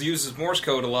Things uses Morse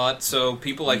code a lot, so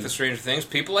people like the Stranger Things.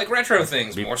 People like retro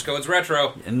things. Morse code's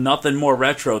retro. And nothing more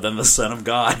retro than the Son of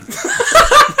God.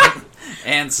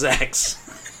 And sex.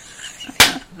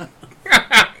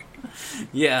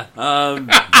 Yeah,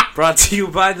 brought to you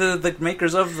by the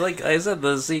makers of, I said,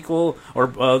 the sequel, or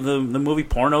the movie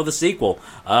Porno the Sequel.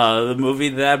 The movie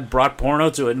that brought porno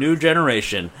to a new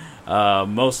generation.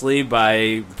 Mostly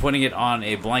by putting it on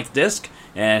a blank disc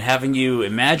and having you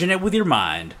imagine it with your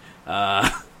mind.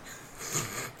 That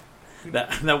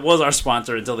was our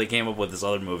sponsor until they came up with this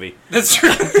other movie. That's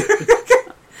true.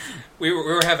 we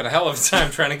were having a hell of a time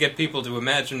trying to get people to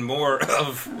imagine more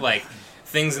of,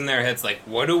 things in their heads,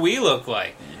 what do we look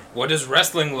like? What does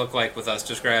wrestling look like with us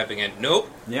describing it? Nope.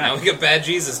 Yeah. Now we got Bad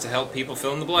Jesus to help people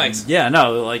fill in the blanks. Yeah,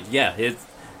 no, it's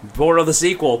Porno the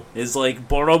Sequel is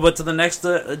Porno, but to the next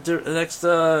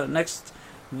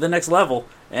the next level,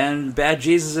 and Bad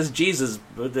Jesus is Jesus,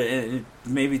 but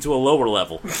maybe to a lower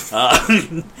level. To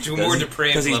a more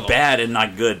depraved level. Because he's bad and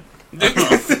not good.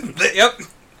 Yep.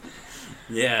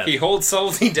 Yeah. He holds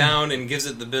Sully down and gives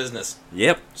it the business.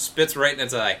 Yep. Spits right in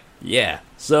its eye. Yeah.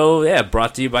 So, yeah,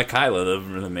 brought to you by Kyla,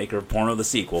 the maker of Porno the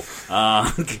Sequel.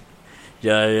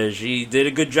 She did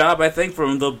a good job, I think,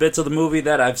 from the bits of the movie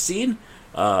that I've seen.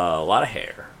 A lot of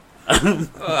hair.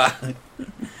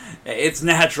 It's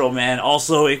natural, man.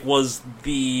 Also, it was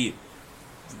the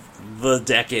first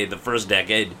decade of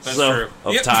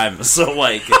time. So,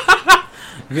 like,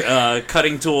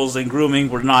 cutting tools and grooming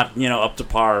were not, up to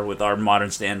par with our modern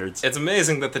standards. It's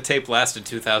amazing that the tape lasted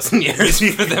 2,000 years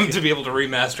for them to be able to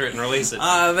remaster it and release it.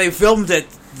 They filmed it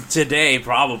today,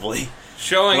 probably.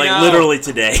 Showing literally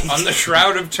today. On the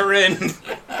Shroud of Turin.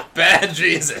 Bad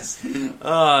Jesus.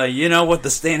 You know what the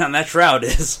stain on that shroud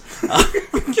is.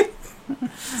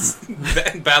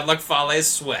 Bad Luck Fale's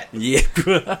sweat. Yeah,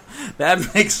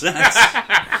 that makes sense.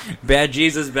 Bad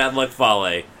Jesus, Bad Luck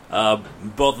Fale.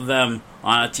 Both of them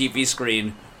on a TV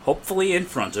screen, hopefully in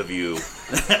front of you.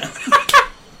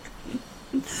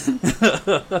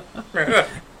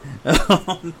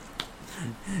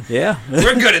 Yeah.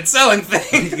 We're good at selling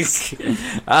things.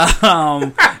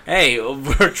 Hey,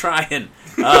 we're trying.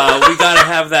 We gotta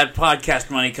have that podcast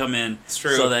money come in. It's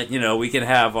true. So that, we can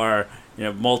have our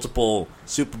multiple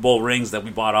Super Bowl rings that we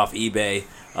bought off eBay.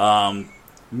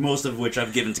 Most of which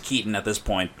I've given to Keaton at this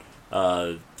point.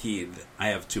 I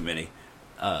have too many.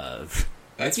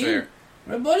 That's fair.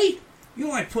 Right, buddy? You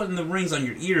like putting the rings on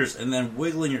your ears and then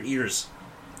wiggling your ears.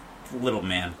 Little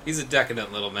man. He's a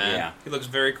decadent little man. Yeah. He looks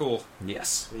very cool.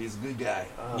 Yes. He's a good guy.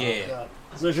 Oh, yeah. God.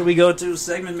 So should we go to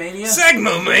Segment Mania?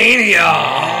 Segment Mania!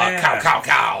 Yeah. Cow, cow,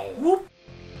 cow. Whoop.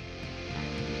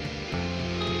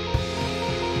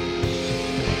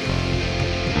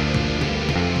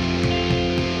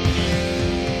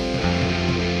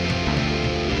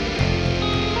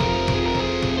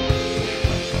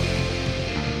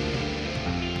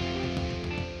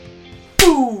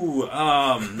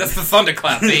 That's the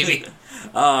thunderclap, baby.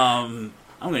 I'm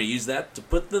going to use that to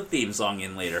put the theme song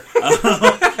in later.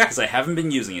 Because I haven't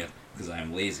been using it, because I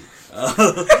am lazy.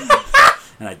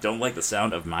 And I don't like the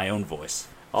sound of my own voice.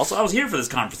 Also, I was here for this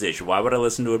conversation. Why would I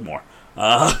listen to it more?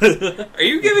 Are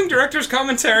you giving director's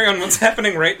commentary on what's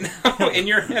happening right now in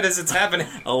your head as it's happening?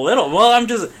 A little. Well, I'm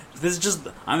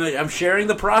sharing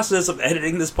the process of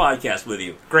editing this podcast with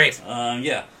you. Great.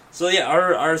 Yeah. So yeah,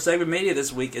 our segment media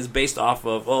this week is based off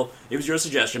of, well, it was your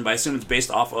suggestion, but I assume it's based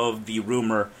off of the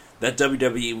rumor that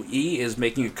WWE is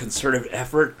making a concerted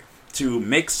effort to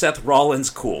make Seth Rollins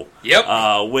cool.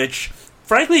 Yep. Which,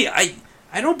 frankly, I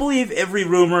don't believe every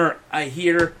rumor I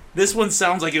hear. This one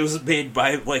sounds like it was made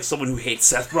by like someone who hates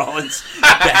Seth Rollins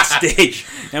backstage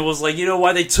and was like, you know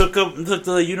why they took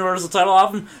the Universal title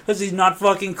off him? Because he's not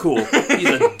fucking cool. He's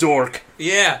a dork.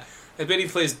 Yeah. I bet he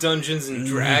plays Dungeons and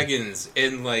Dragons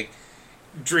and, like,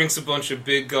 drinks a bunch of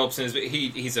big gulps in his...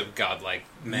 He's a godlike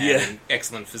man and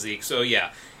excellent physique. So,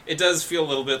 yeah, it does feel a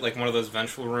little bit like one of those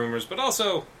vengeful rumors, but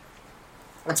also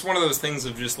it's one of those things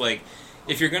of just, like,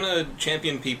 if you're going to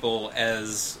champion people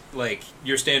as, like,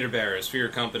 your standard bearers for your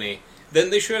company, then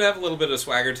they should have a little bit of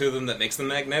swagger to them that makes them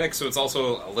magnetic, so it's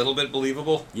also a little bit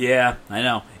believable. Yeah, I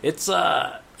know. It's,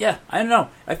 I don't know.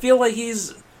 I feel like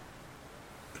he's...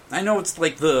 I know it's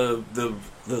like the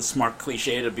smart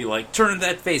cliche to be like, turn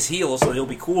that face heel so he'll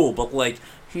be cool, but like,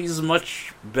 he's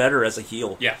much better as a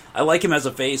heel. Yeah. I like him as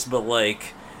a face, but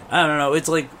like, I don't know, it's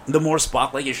like, the more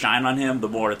spotlight you shine on him, the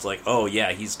more it's like, oh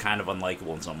yeah, he's kind of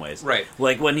unlikable in some ways. Right.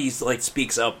 Like, when he's like,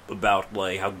 speaks up about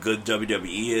like, how good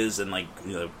WWE is, and like,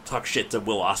 talk shit to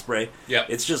Will Ospreay. Yep.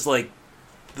 It's just like,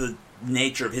 the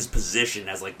nature of his position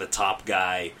as like, the top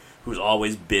guy who's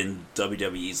always been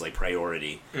WWE's like,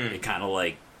 priority. It kind of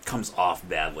like, comes off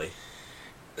badly.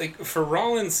 Like, for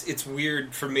Rollins, it's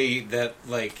weird for me that,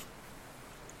 like,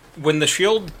 when the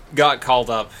Shield got called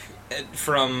up,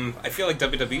 from, I feel like,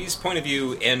 WWE's point of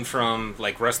view, and from,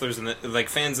 like, wrestlers and, like,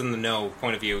 fans in the know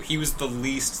point of view, he was the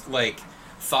least, like,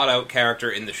 thought-out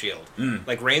character in the Shield.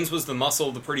 Like, Reigns was the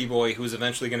muscle, the pretty boy, who was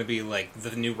eventually going to be, like,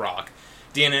 the new Rock.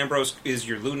 Dean Ambrose is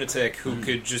your lunatic, who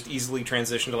could just easily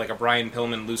transition to, like, a Brian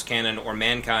Pillman, loose cannon, or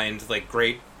Mankind, like,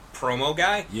 great promo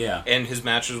guy, and his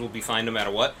matches will be fine no matter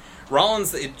what.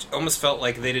 Rollins, it almost felt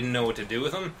like they didn't know what to do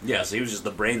with him. Yeah, so he was just the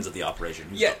brains of the operation.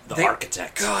 He was the they,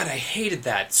 architect. God, I hated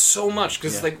that so much,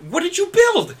 because, like, what did you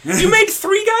build? You made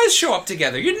 3 guys show up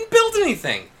together. You didn't build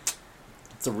anything.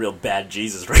 It's a real bad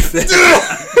Jesus right there.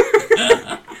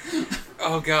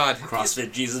 Oh, God.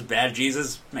 CrossFit Jesus, bad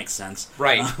Jesus, makes sense.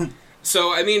 Right.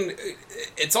 So, I mean,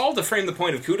 it's all to frame the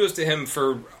point of kudos to him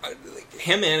for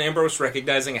him and Ambrose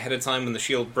recognizing ahead of time when the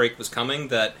Shield break was coming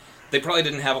that they probably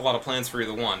didn't have a lot of plans for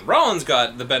either one. Rollins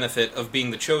got the benefit of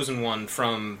being the chosen one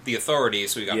from the Authority,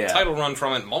 so he got a title run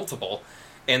from it, multiple,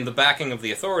 and the backing of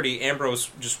the Authority. Ambrose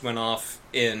just went off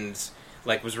and,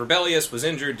 was rebellious, was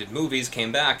injured, did movies,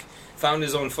 came back, found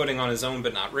his own footing on his own,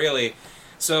 but not really.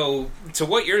 So, to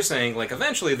what you're saying,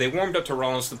 eventually they warmed up to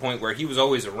Rollins to the point where he was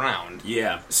always around.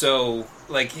 Yeah. So,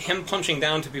 him punching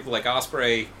down to people like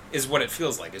Ospreay is what it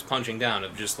feels like, is punching down,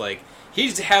 of just, he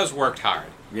has worked hard.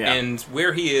 Yeah. And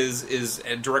where he is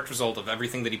a direct result of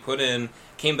everything that he put in,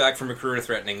 came back from a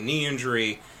career-threatening knee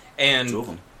injury, and... Two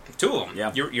of them.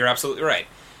 Yeah. You're absolutely right.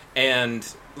 And,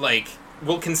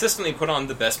 will consistently put on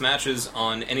the best matches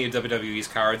on any of WWE's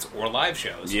cards or live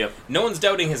shows. Yep. No one's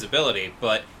doubting his ability,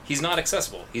 but he's not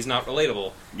accessible. He's not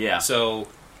relatable. Yeah. So,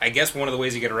 I guess one of the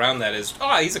ways you get around that is,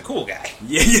 he's a cool guy.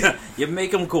 Yeah, you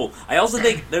make him cool. I also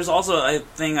think there's also a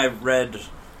thing I read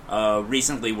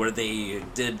recently where they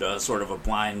did sort of a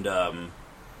blind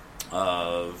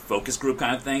focus group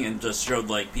kind of thing and just showed,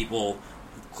 people,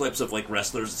 clips of,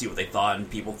 wrestlers to see what they thought, and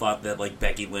people thought that,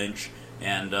 Becky Lynch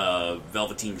and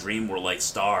Velveteen Dream were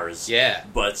stars. Yeah.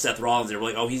 But Seth Rollins, they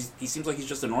were he seems like he's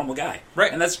just a normal guy.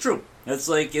 Right. And that's true. It's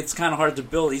it's kind of hard to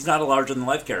build. He's not a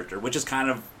larger-than-life character, which is kind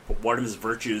of one of his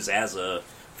virtues as a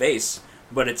face.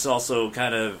 But it's also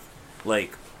kind of, I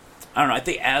don't know, I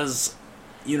think as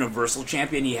Universal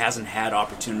Champion, he hasn't had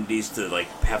opportunities to,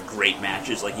 have great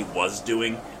matches like he was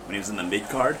doing when he was in the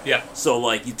mid-card. Yeah.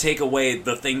 So, you take away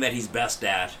the thing that he's best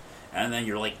at, and then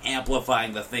you're,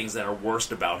 amplifying the things that are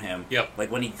worst about him. Yep.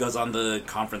 When he goes on the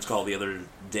conference call the other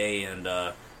day and,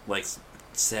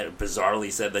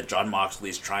 bizarrely said that Jon Moxley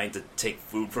is trying to take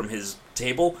food from his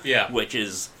table. Yeah. Which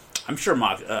is... I'm sure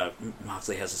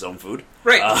Moxley has his own food.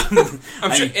 Right.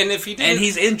 I'm sure. And if he didn't... And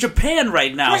he's in Japan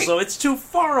right now, right. So it's too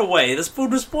far away. This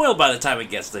food was spoiled by the time it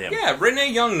gets to him. Yeah,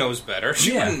 Renee Young knows better.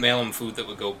 She wouldn't mail him food that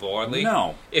would go poorly.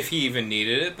 No. If he even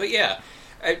needed it. But yeah...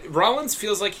 Rollins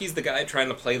feels like he's the guy trying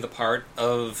to play the part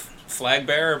of flag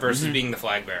bearer versus being the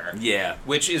flag bearer. Yeah.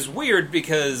 Which is weird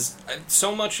because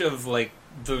so much of,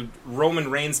 the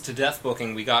Roman Reigns to death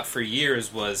booking we got for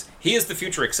years was, he is the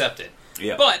future accepted.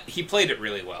 Yeah. But he played it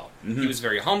really well. He was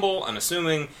very humble,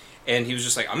 unassuming, and he was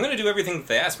just I'm going to do everything that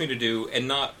they asked me to do and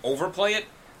not overplay it.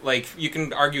 You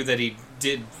can argue that he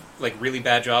did... really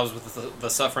bad jobs with the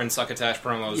Suffer and Succotash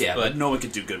promos. Yeah, but no one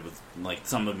could do good with,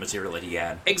 some of the material that he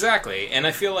had. Exactly, and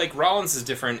I feel like Rollins is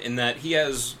different in that he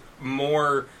has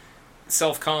more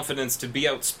self-confidence to be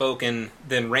outspoken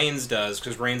than Reigns does,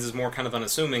 because Reigns is more kind of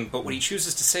unassuming, but what he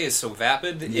chooses to say is so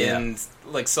vapid and,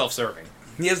 self-serving.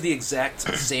 He has the exact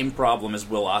same problem as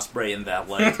Will Ospreay in that,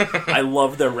 I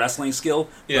love their wrestling skill,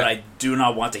 but I do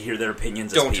not want to hear their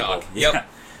opinions as people. Don't talk. Yeah. Yep.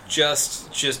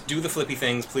 Just do the flippy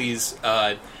things, please.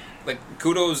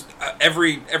 Kudos,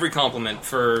 every compliment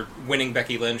for winning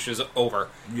Becky Lynch is over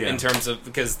in terms of,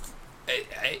 because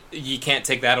you can't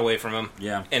take that away from him.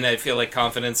 Yeah. And I feel like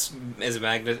confidence is a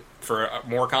magnet for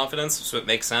more confidence, so it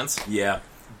makes sense. Yeah.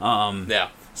 Yeah.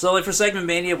 So, for Segment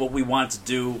Mania, what we want to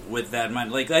do with that in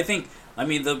mind,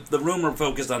 the rumor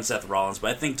focused on Seth Rollins, but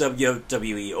I think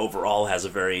WWE overall has a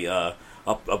very, a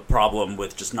problem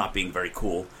with just not being very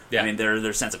cool. Yeah.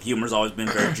 Their sense of humor has always been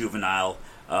very juvenile.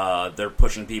 They're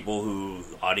pushing people who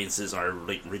audiences are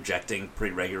rejecting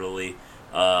pretty regularly,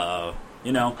 and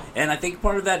I think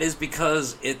part of that is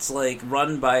because it's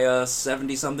run by a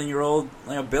 70-something-year-old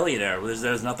billionaire.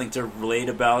 There's nothing to relate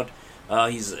about.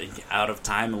 He's out of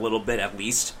time a little bit at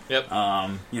least. Yep.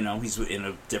 He's in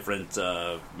a different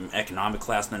economic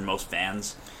class than most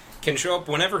fans. Can show up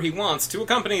whenever he wants to a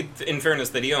company, in fairness,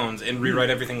 that he owns, and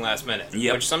rewrite everything last minute.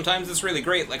 Yep. Which sometimes it's really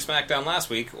great, like SmackDown last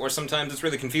week, or sometimes it's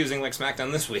really confusing, like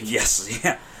SmackDown this week. Yes,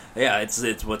 yeah. Yeah,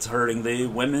 it's what's hurting the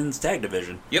women's tag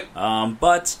division. Yep.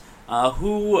 But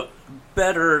who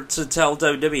better to tell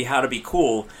WWE how to be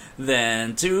cool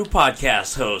than two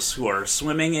podcast hosts who are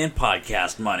swimming in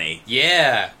podcast money?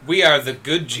 Yeah, we are the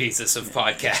good Jesus of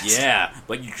podcasts. Yeah,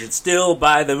 but you should still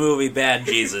buy the movie Bad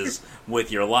Jesus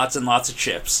with your lots and lots of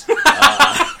chips.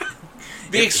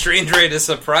 The exchange rate is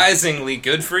surprisingly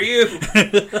good for you.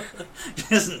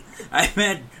 I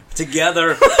meant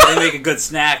together they make a good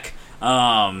snack.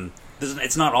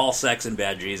 It's not all sex in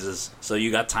Bad Jesus, so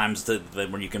you got times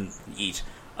when you can eat.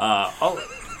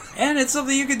 And it's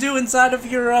something you can do inside of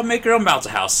your make your own bounce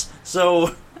house.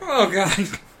 So, oh god,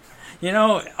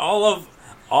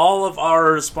 all of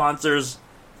our sponsors,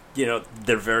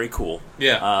 they're very cool.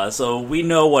 Yeah. So we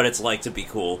know what it's like to be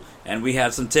cool, and we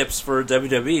have some tips for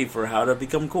WWE for how to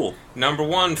become cool. Number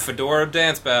 1, Fedora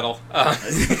Dance Battle.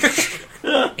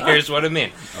 Here's what I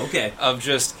mean. Okay. Of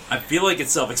just... I feel like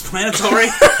it's self-explanatory.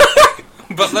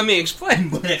 But let me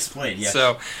explain. Explain, yeah.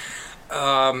 So,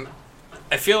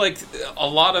 I feel like a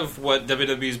lot of what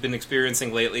WWE's been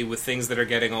experiencing lately with things that are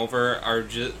getting over are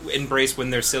just embraced when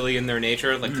they're silly in their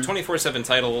nature. Like, the 24/7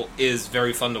 title is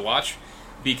very fun to watch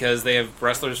because they have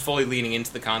wrestlers fully leaning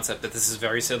into the concept that this is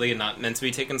very silly and not meant to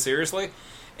be taken seriously.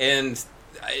 And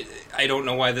I don't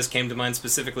know why this came to mind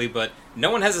specifically, but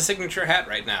no one has a signature hat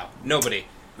right now. Nobody.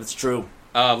 That's true.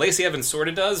 Lacey Evans sort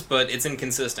of does, but it's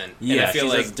inconsistent. Yeah, and I feel she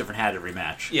like has a different hat every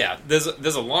match. Yeah, there's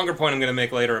a longer point I'm going to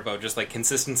make later about just like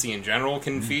consistency in general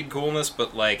can feed coolness,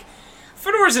 but like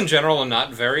fedoras in general are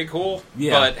not very cool.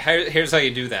 Yeah. But here's how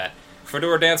you do that.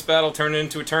 Fedora dance battle turned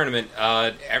into a tournament.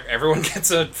 Everyone gets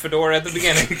a fedora at the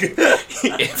beginning.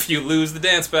 If you lose the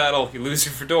dance battle, you lose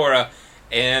your fedora.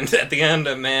 And at the end,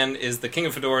 a man is the king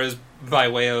of fedoras by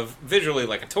way of visually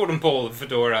like a totem pole of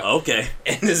fedora. Okay.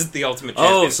 And is the ultimate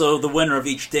champion. Oh, so the winner of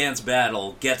each dance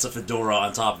battle gets a fedora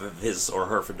on top of his or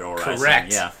her fedora.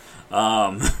 Correct. Yeah.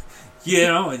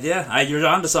 You're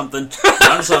onto something.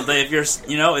 Onto something. If you're,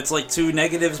 it's like two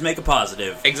negatives make a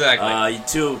positive. Exactly.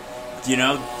 So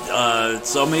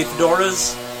many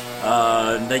fedoras,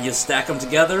 then you stack them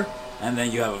together, and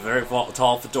then you have a very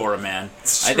tall fedora man.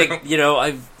 I think,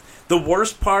 the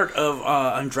worst part of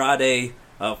Andrade,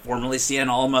 formerly Cien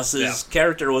Almas's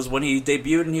character, was when he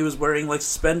debuted and he was wearing like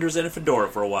suspenders and a fedora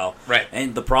for a while. Right.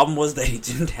 And the problem was that he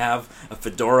didn't have a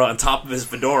fedora on top of his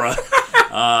fedora.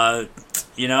 I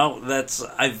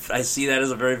see that as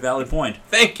a very valid point.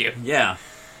 Thank you. Yeah.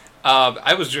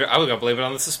 I was gonna blame it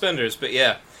on the suspenders, but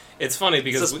yeah, it's funny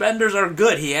because suspenders are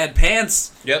good. He had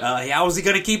pants. Yep. How was he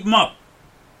gonna keep them up?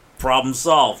 Problem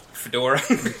solved. Fedora.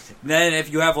 Then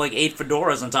if you have like 8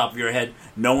 fedoras on top of your head,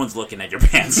 no one's looking at your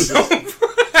pants.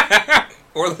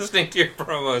 Or listening to your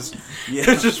promos.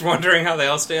 Yeah. Just wondering how they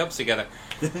all stay up together.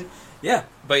 Yeah.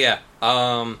 But yeah,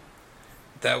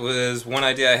 that was one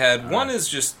idea I had. One is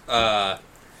just, I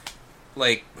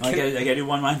gotta do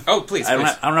one mine? Oh, please. I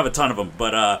don't have a ton of them,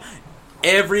 but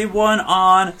everyone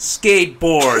on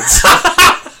skateboards.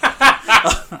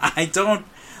 I don't...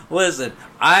 Listen,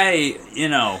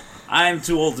 I'm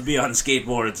too old to be on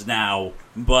skateboards now,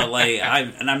 but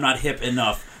I'm not hip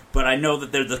enough. But I know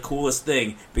that they're the coolest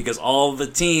thing because all the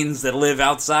teens that live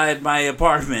outside my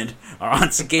apartment are on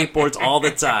skateboards all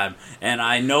the time, and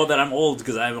I know that I'm old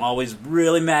because I'm always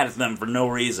really mad at them for no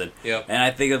reason. Yep. And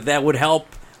I think that would help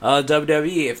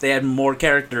WWE if they had more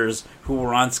characters who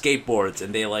were on skateboards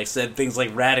and they said things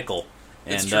like radical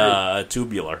and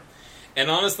tubular. And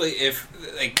honestly, if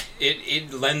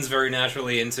it lends very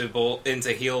naturally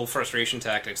into heel frustration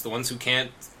tactics. The ones who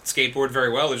can't skateboard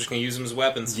very well, they're just going to use them as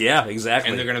weapons. Yeah, exactly.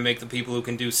 And they're going to make the people who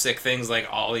can do sick things like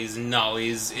ollies and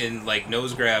nollies in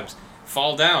nose grabs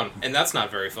fall down, and that's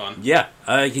not very fun. Yeah,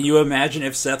 can you imagine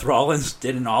if Seth Rollins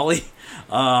did an ollie?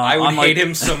 I would hate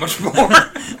him so much more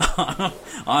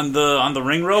on the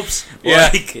ring ropes. Yeah,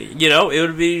 it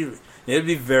would be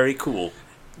very cool.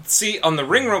 See, on the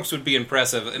ring ropes would be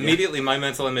impressive. Immediately, my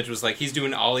mental image was he's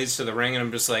doing ollies to the ring, and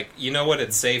I'm just like, you know what,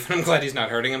 it's safe, and I'm glad he's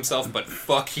not hurting himself, but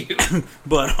fuck you.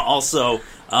 But also,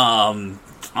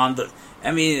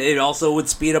 it also would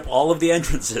speed up all of the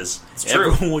entrances. It's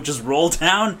true. Everyone would just roll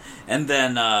down, and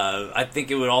then I think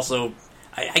it would also...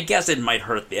 I guess it might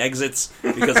hurt the exits,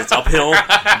 because it's uphill,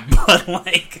 but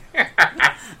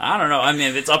I don't know.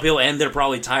 It's uphill, and they're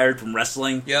probably tired from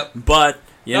wrestling. Yep. But...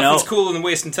 Nothing's cooler than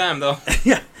wasting time, though.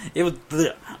 Yeah, it was.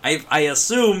 I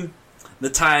assume the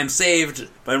time saved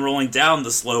by rolling down the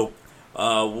slope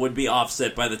would be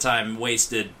offset by the time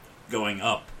wasted going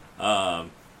up.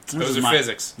 Those are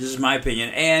physics. This is my opinion.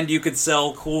 And you could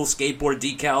sell cool skateboard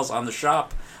decals on the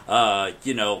shop.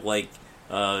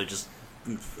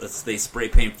 They spray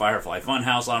paint Firefly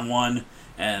Funhouse on one,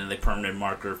 and they permanent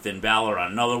marker Finn Balor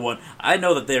on another one. I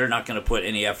know that they're not going to put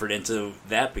any effort into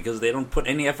that because they don't put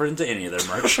any effort into any of their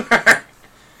merch.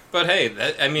 But hey,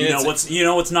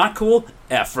 what's not cool?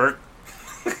 Effort.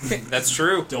 That's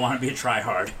true. Don't want to be a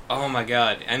tryhard. Oh my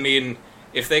god.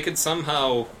 If they could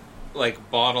somehow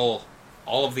bottle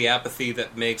all of the apathy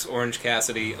that makes Orange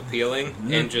Cassidy appealing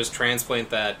and just transplant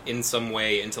that in some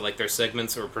way into their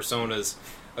segments or personas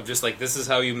of just this is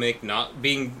how you make not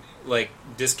being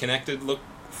disconnected look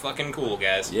fucking cool,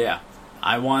 guys. Yeah.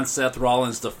 I want Seth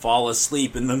Rollins to fall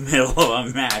asleep in the middle of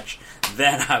a match.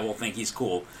 Then I will think he's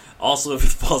cool. Also, if he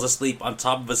falls asleep on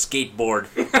top of a skateboard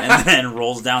and then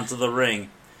rolls down to the ring.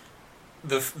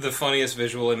 The funniest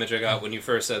visual image I got when you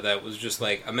first said that was just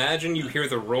imagine you hear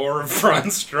the roar of Braun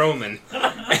Strowman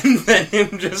and then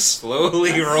him just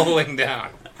slowly rolling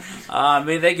down. I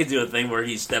mean, they could do a thing where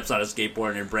he steps on a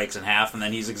skateboard and it breaks in half, and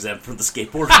then he's exempt from the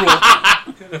skateboard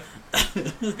rule.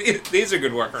 These are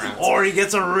good workarounds. Or he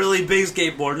gets a really big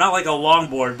skateboard, not like a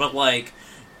longboard, but like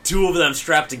 2 of them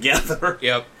strapped together.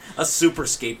 Yep. A super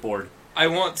skateboard. I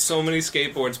want so many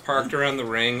skateboards parked around the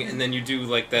ring, and then you do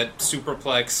like that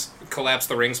superplex, collapse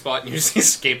the ring spot, and you see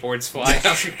skateboards fly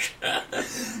out.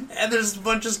 And there's a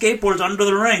bunch of skateboards under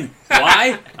the ring.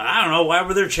 Why? I don't know. Why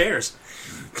were there chairs?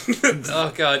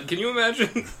 Oh, God. Can you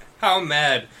imagine how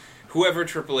mad whoever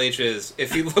Triple H is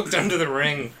if he looked under the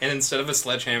ring and instead of a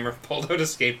sledgehammer pulled out a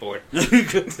skateboard?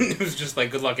 It was just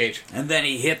like, good luck, H. And then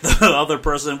he hit the other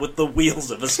person with the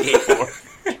wheels of a skateboard.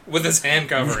 With his hand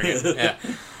covering it. Yeah.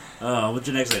 What's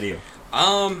your next idea?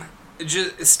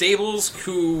 Just stables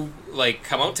who like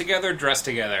come out together, dress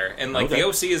together, and like the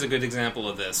OC is a good example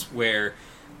of this. Where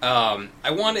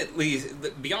I want at least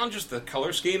beyond just the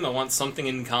color scheme, I want something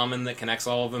in common that connects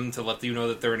all of them to let you know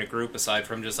that they're in a group. Aside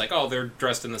from just like, oh, they're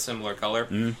dressed in a similar color.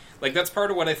 Mm. Like that's part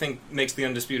of what I think makes the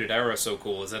Undisputed Era so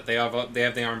cool is that they have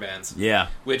the armbands. Yeah,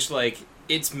 which like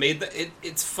it's made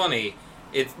it's funny.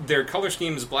 Their color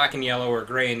scheme is black and yellow or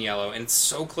gray and yellow, and it's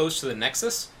so close to the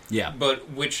Nexus. Yeah.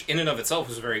 But which in and of itself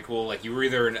was very cool. Like you were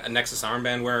either a Nexus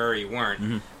armband wearer or you weren't.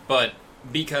 Mm-hmm. But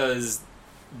because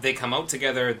they come out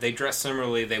together, they dress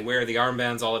similarly, they wear the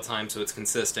armbands all the time so it's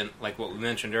consistent, like what we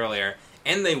mentioned earlier,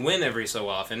 and they win every so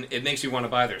often, it makes you want to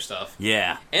buy their stuff.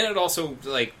 Yeah. And it also,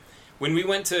 like, when we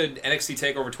went to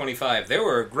NXT TakeOver 25, there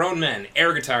were grown men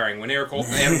air guitaring when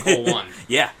Adam Cole won.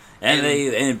 Yeah.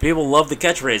 And people love the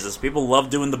catchphrases. People love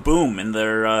doing the boom in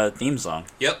their theme song.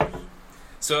 Yep.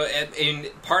 So, and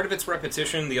part of it's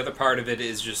repetition, the other part of it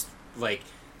is just, like,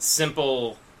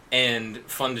 simple and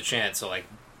fun to chant. So, like,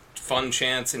 fun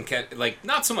chants and, like,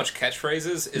 not so much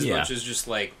catchphrases as much as just,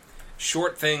 like,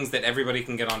 short things that everybody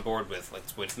can get on board with. Like,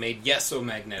 what made Yes so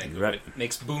magnetic. Right. What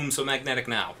makes Boom so magnetic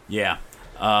now. Yeah.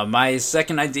 My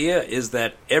second idea is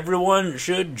that everyone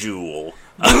should jewel.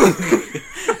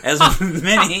 As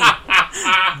many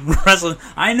wrestling,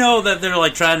 I know that they're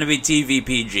like trying to be TV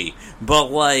PG, but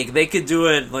like they could do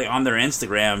it like on their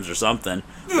Instagrams or something.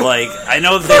 Like I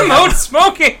know they promote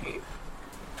smoking.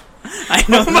 I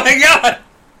know. Oh my god!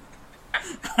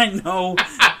 I know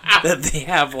that they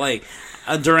have like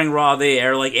during Raw they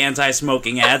air like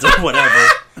anti-smoking ads or whatever,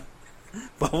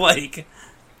 but like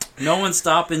no one's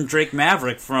stopping Drake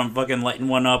Maverick from fucking lighting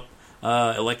one up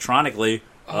electronically.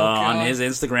 On his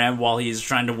Instagram while he's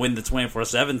trying to win the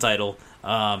 24/7 title.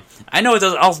 I know it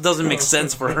also doesn't make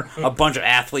sense for a bunch of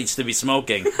athletes to be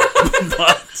smoking,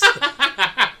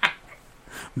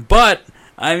 but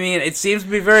I mean, it seems to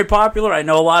be very popular. I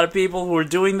know a lot of people who are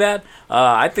doing that.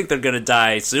 I think they're gonna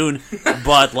die soon,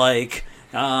 but like,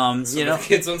 you know,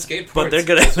 kids on skateboards, but they're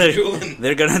gonna die.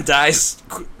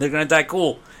 They're gonna die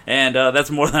cool. And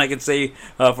that's more than I can say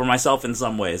for myself in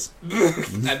some ways.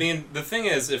 I mean, the thing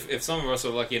is, if some of us are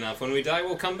lucky enough, when we die,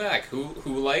 we'll come back. Who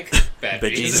like bad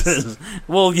Jesus?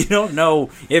 Well, you don't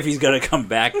know if he's going to come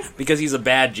back because he's a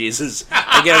bad Jesus.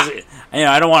 I guess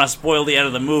I don't want to spoil the end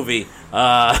of the movie,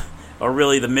 or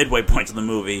really the midway points of the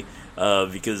movie,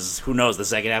 because who knows? The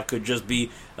second half could just be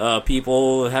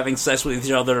people having sex with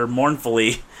each other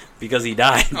mournfully because he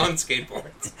died on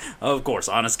skateboards. Of course,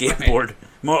 on a skateboard.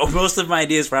 Right. Most of my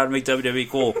ideas for how to make WWE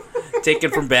cool taken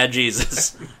from Bad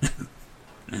Jesus.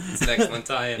 It's an excellent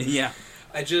tie-in. Yeah.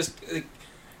 I just the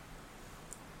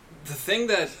thing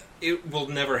that it will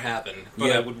never happen,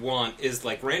 but I would want is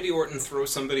like Randy Orton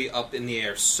throws somebody up in the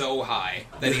air so high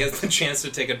that he has the chance to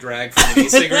take a drag from an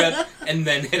e-cigarette and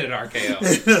then hit an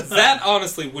RKO. That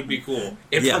honestly would be cool.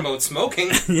 It promotes smoking,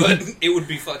 but it would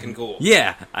be fucking cool.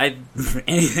 Yeah,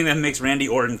 anything that makes Randy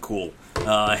Orton cool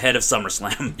ahead of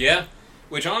SummerSlam. Yeah,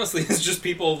 which honestly is just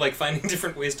people like finding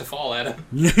different ways to fall at him.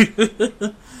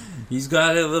 He's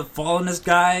got the fallenness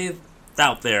guy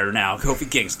out there now,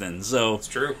 Kofi Kingston. So it's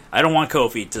true. I don't want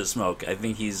Kofi to smoke. I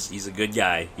think he's a good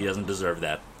guy. He doesn't deserve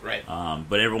that. Right.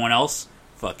 But everyone else,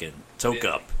 fucking toke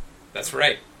up. That's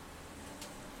right.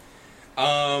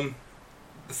 The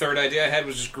third idea I had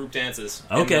was just group dances.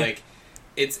 Okay. And, like,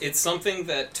 it's something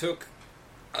that took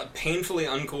a painfully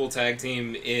uncool tag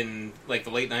team in like the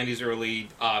late 90s, early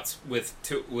aughts with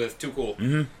Too Cool.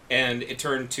 Mm-hmm. And it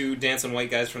turned two dancing white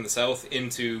guys from the South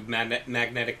into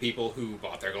magnetic people who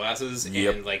bought their glasses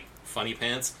and like funny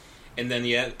pants. And then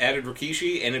you added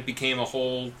Rikishi, and it became a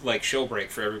whole like show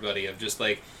break for everybody of just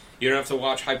like, you don't have to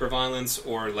watch hyperviolence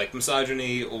or like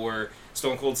misogyny or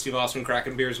Stone Cold Steve Austin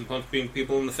cracking beers and punching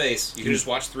people in the face. You can just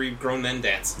watch three grown men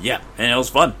dance. Yeah, and it was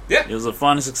fun. Yeah. It was a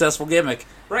fun and successful gimmick.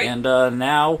 Right. And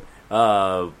now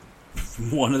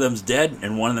one of them's dead,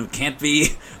 and one of them can't be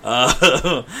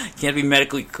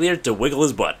medically cleared to wiggle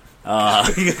his butt.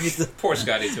 Poor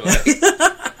Scotty Toy.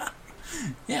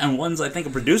 Yeah, and one's, I think, a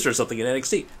producer or something at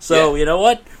NXT. So, You know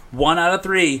what? 1 out of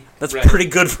 3. That's pretty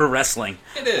good for wrestling.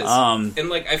 It is.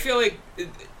 And, I feel like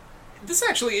this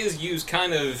actually is used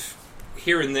kind of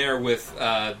here and there with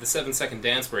the 7-second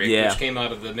dance break, which came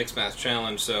out of the Mixed Match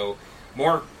Challenge. So,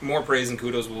 more praise and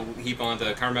kudos will heap onto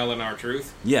Carmella and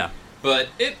R-Truth. Yeah. But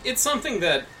it's something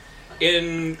that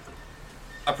in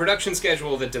a production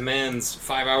schedule that demands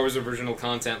 5 hours of original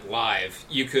content live,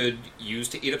 you could use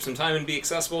to eat up some time and be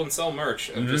accessible and sell merch.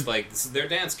 Of just this is their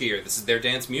dance gear, this is their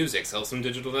dance music, sell some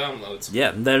digital downloads.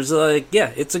 Yeah, there's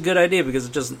it's a good idea because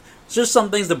it's just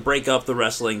some things to break up the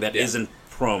wrestling that isn't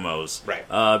promos.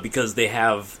 Right. Because they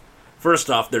have, first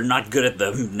off, they're not good at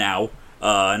them now,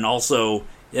 and also,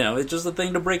 it's just a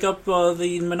thing to break up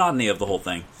the monotony of the whole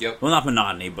thing. Yep. Well, not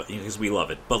monotony, but because we love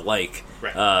it, but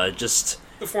just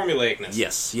the formulaicness.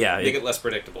 Yes, yeah. Make it less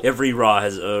predictable. Every Raw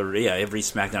has, every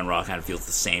SmackDown Raw kind of feels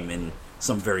the same in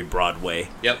some very broad way.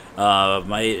 Yep.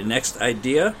 My next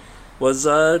idea was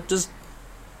just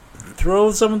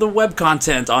throw some of the web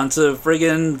content onto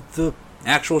friggin' the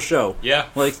actual show. Yeah.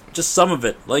 Just some of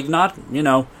it. Not,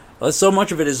 so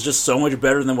much of it is just so much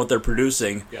better than what they're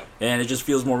producing. Yeah. And it just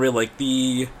feels more real. This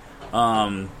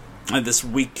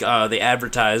week they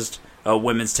advertised a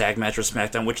women's tag match for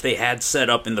SmackDown, which they had set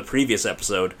up in the previous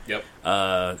episode. Yep.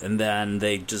 And then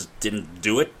they just didn't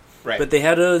do it. Right. But they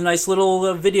had a nice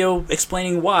little video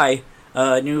explaining why.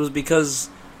 And it was because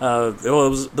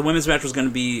the women's match was going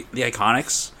to be the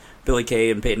Iconics, Billie Kay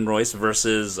and Peyton Royce,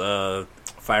 versus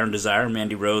Fire and Desire,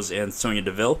 Mandy Rose and Sonya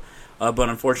Deville. But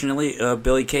unfortunately,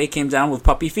 Billie Kay came down with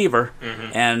puppy fever,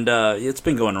 and it's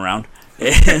been going around,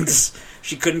 and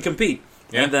she couldn't compete.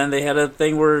 Yeah. And then they had a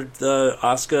thing where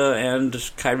Asuka and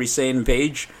Kairi Sane and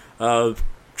Paige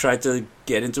tried to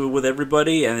get into it with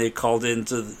everybody, and they called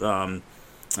into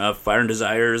Fire and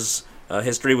Desire's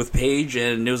history with Paige,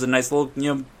 and it was a nice little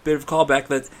bit of callback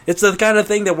that it's the kind of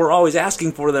thing that we're always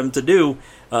asking for them to do,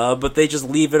 but they just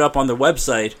leave it up on their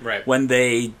website when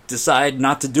they decide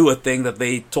not to do a thing that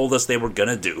they told us they were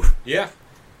gonna do. Yeah.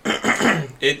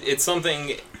 It's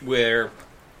something where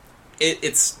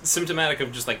it's symptomatic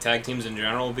of just tag teams in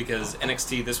general, because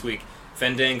NXT this week,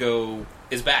 Fandango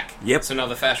is back. Yep. So now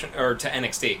to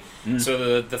NXT.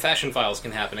 So the fashion files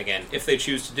can happen again if they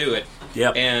choose to do it.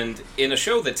 Yep. And in a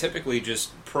show that typically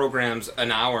just programs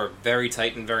an hour very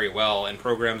tight and very well, and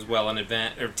programs well in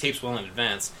advance, or tapes well in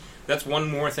advance, that's one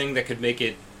more thing that could make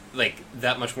it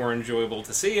that much more enjoyable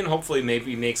to see, and hopefully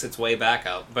maybe makes its way back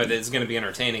out. But it's going to be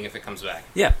entertaining if it comes back.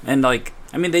 Yeah, and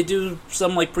they do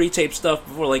some pre-tape stuff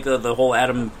before, the whole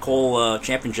Adam Cole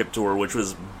championship tour, which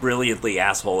was brilliantly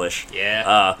asshole-ish.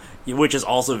 Yeah. Which is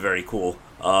also very cool.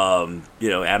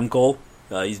 Adam Cole,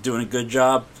 he's doing a good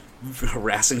job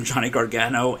harassing Johnny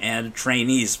Gargano and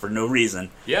trainees for no reason.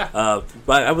 Yeah.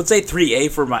 But I would say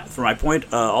 3A for my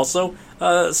point. Also,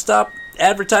 stop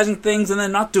advertising things and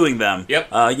then not doing them.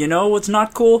 Yep. What's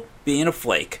not cool? Being a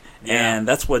flake. Yeah. And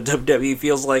that's what WWE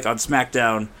feels like on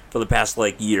SmackDown for the past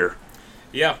year.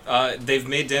 Yeah. They've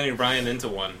made Danny Bryan into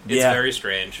one. It's very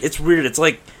strange. It's weird. It's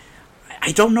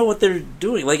I don't know what they're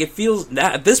doing. It feels,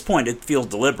 at this point, it feels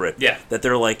deliberate. Yeah. That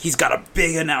they're he's got a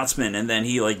big announcement, and then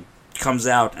he, comes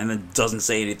out and then doesn't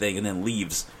say anything and then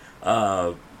leaves.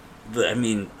 I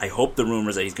hope the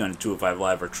rumors that he's going to 205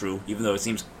 Live are true, even though it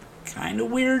seems kind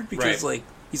of weird, because,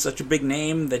 he's such a big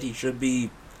name that he should be,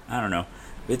 I don't know.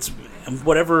 It's,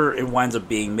 whatever it winds up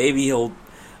being, maybe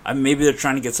maybe they're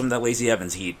trying to get some of that Lacey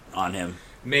Evans heat on him.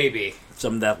 Maybe.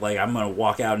 Some of that, I'm going to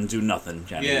walk out and do nothing.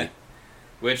 Yeah.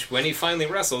 Which, when he finally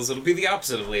wrestles, it'll be the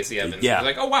opposite of Lacey Evans. Yeah.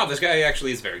 Oh wow, this guy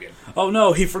actually is very good. Oh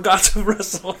no, he forgot to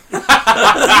wrestle.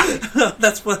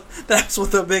 That's what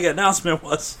the big announcement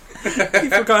was. He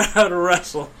forgot how to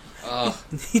wrestle.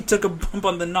 He took a bump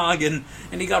on the noggin,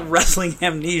 and he got wrestling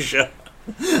amnesia.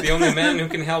 The only man who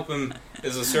can help him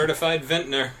is a certified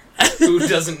vintner who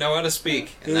doesn't know how to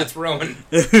speak, and that's Rowan.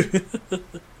 What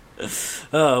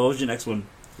was your next one?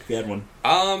 If you had one.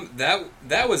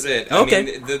 That was it. Okay. I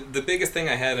mean, the biggest thing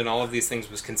I had in all of these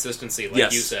things was consistency, like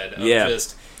yes. you said.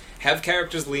 Just have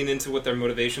characters lean into what their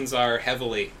motivations are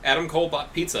heavily. Adam Cole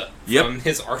bought pizza yep. from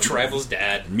his arch rival's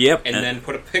dad. Yep. And then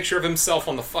put a picture of himself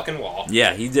on the fucking wall.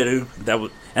 Yeah, he did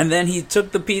it. And then he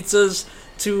took the pizzas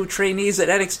to trainees at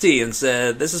NXT and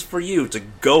said, "This is for you to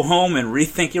go home and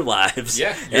rethink your lives."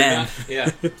 Yeah,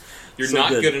 you're So not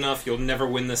good. good enough. You'll never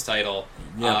win this title.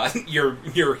 Yep.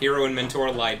 Your hero and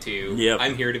mentor lied to you. Yep.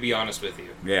 I'm here to be honest with you.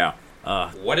 Yeah.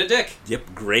 What a dick.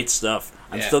 Yep, great stuff.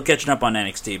 I'm Yeah. still catching up on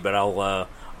NXT, but I'll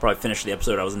probably finish the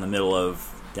episode I was in the middle of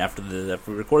after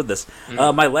we recorded this.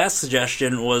 Mm-hmm. My last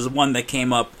suggestion was one that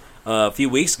came up a few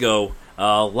weeks ago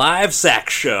live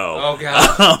sax show. Oh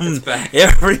god, it's back.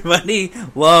 Everybody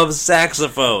loves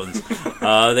saxophones.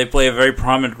 They play a very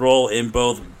prominent role in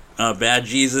both Bad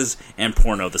Jesus and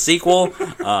Porno the sequel,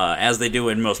 as they do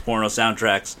in most porno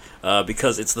soundtracks,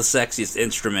 because it's the sexiest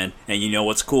instrument, and you know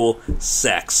what's cool?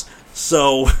 Sex.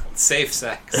 So safe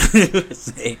sex,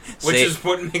 which is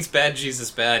what makes Bad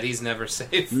Jesus bad. He's never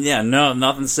safe. Yeah, no,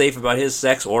 nothing safe about his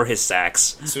sex or his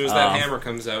sax. As soon as that hammer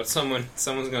comes out, someone's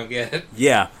gonna get it.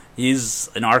 Yeah, he's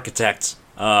an architect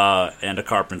and a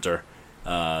carpenter.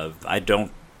 I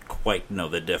don't quite know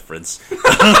the difference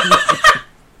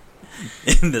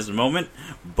in this moment,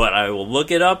 but I will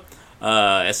look it up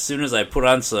as soon as I put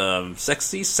on some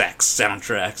sexy sax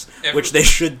soundtracks, which they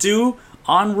should do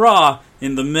on Raw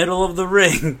in the middle of the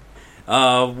ring,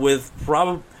 with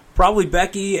probably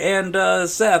Becky and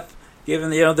Seth, given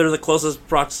they're the closest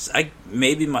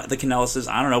maybe the Kanellises.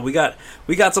 I don't know. We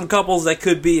got some couples that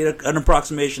could be an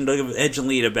approximation to Edge and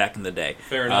Lita back in the day.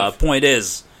 Fair enough. Point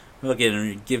is, look,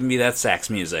 give me that sax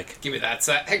music. Give me that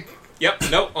sax. Yep.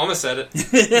 Nope. Almost said it.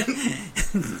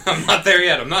 I'm not there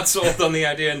yet. I'm not sold on the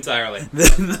idea entirely.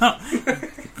 No,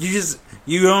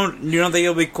 you don't think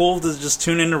it'll be cool to just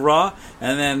tune into Raw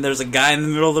and then there's a guy in the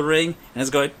middle of the ring and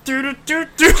it's going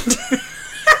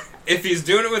If he's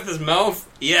doing it with his mouth,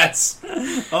 yes.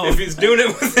 Oh. If he's doing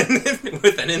it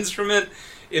with an instrument,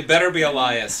 it better be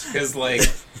Elias, because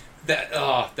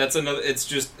that's another. It's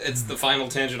the final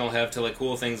tangent I'll have to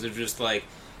cool things of just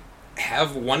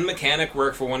have one mechanic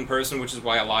work for one person, which is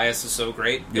why Elias is so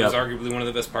great. It was arguably one of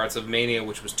the best parts of Mania,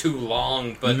 which was too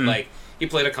long, but he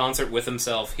played a concert with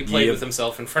himself. He played with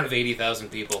himself in front of 80,000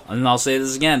 people. And I'll say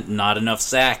this again: not enough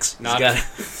sax. Not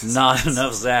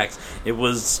enough sax.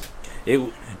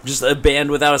 Just a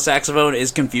band without a saxophone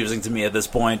is confusing to me at this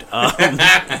point.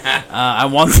 I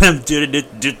want them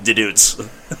do-do-do-do-do-doots.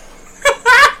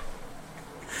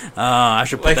 I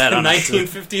should put that on the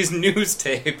 1950s news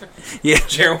tape. Yeah,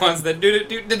 Jere wants that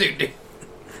do-do-do-do-do.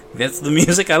 That's the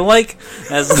music I like.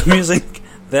 That's the music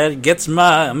that gets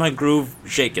my groove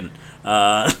shaken.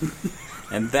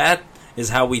 And that is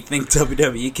how we think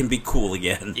WWE can be cool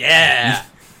again. Yeah.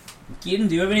 Keaton,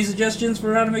 do you have any suggestions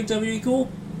for how to make WWE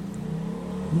cool?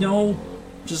 No,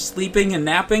 just sleeping and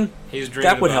napping. He's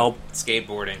dreaming that would about help.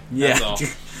 Skateboarding. Yeah, that's all.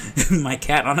 My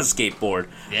cat on a skateboard.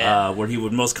 Yeah, where he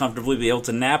would most comfortably be able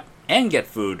to nap and get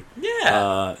food.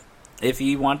 Yeah, if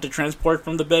he wanted to transport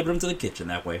from the bedroom to the kitchen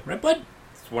that way, right, bud?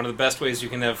 It's one of the best ways you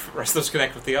can have wrestlers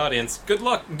connect with the audience. Good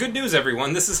luck, good news,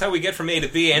 everyone. This is how we get from A to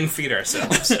B and feed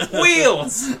ourselves.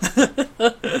 Wheels.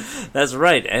 That's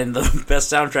right, and the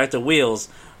best soundtrack to Wheels,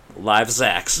 live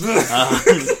sax.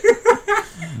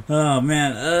 Oh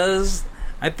man,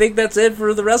 I think that's it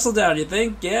for the Wrestledown. You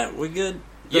think? Yeah, we good.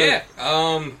 Yeah.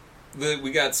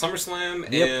 We got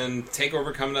SummerSlam and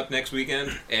TakeOver coming up next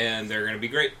weekend, and they're going to be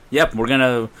great. Yep, we're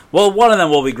gonna. Well, one of them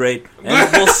will be great,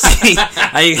 and we'll see.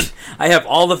 I have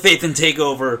all the faith in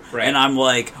TakeOver, and I'm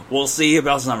we'll see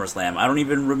about SummerSlam. I don't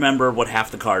even remember what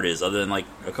half the card is, other than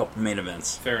a couple main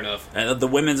events. Fair enough. The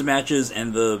women's matches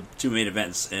and the two main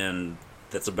events, and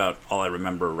that's about all I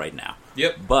remember right now.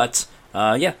 Yep. But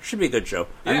should be a good show.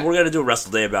 Yeah. And we're gonna do a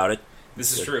Wrestle Day about it.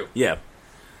 This is true. Yeah.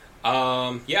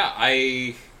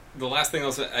 The last thing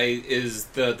I'll say is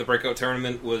the Breakout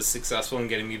Tournament was successful in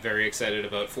getting me very excited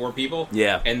about 4 people.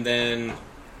 Yeah. And then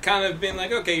kind of being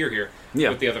okay, you're here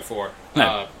with the other 4.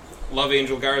 Yeah. Love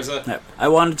Angel Garza. Yeah. I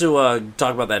wanted to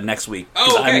talk about that next week.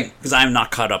 Okay. Because I'm not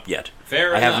caught up yet.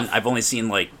 Fair enough. I've only seen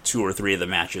 2 or 3 of the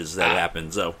matches that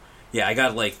happened. So yeah, I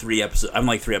got 3 episodes. I'm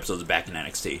 3 episodes back in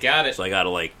NXT. Got it. So I got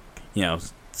to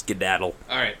skedaddle.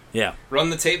 All right. Yeah. Run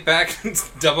the tape back,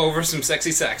 dub over some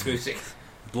sexy sax music.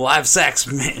 Live sax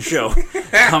show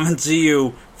coming to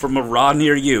you from a Raw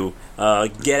near you.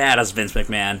 Get at us, Vince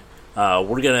McMahon.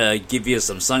 We're gonna give you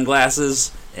some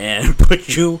sunglasses and put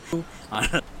you on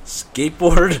a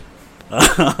skateboard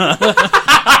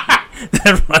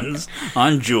that runs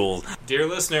on Jules. Dear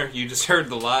listener, you just heard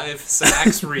the live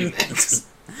sax remix.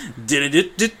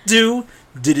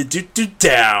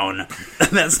 Down.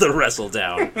 That's the Wrestle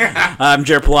Down. I'm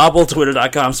Jere Pilapil,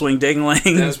 Twitter.com,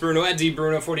 swingdingling. That's Bruno at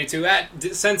DBruno42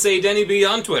 at Sensei Denny B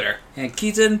on Twitter. And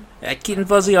Keaton at Keaton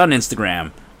Fuzzy on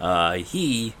Instagram.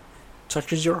 He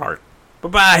touches your heart.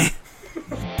 Bye-bye.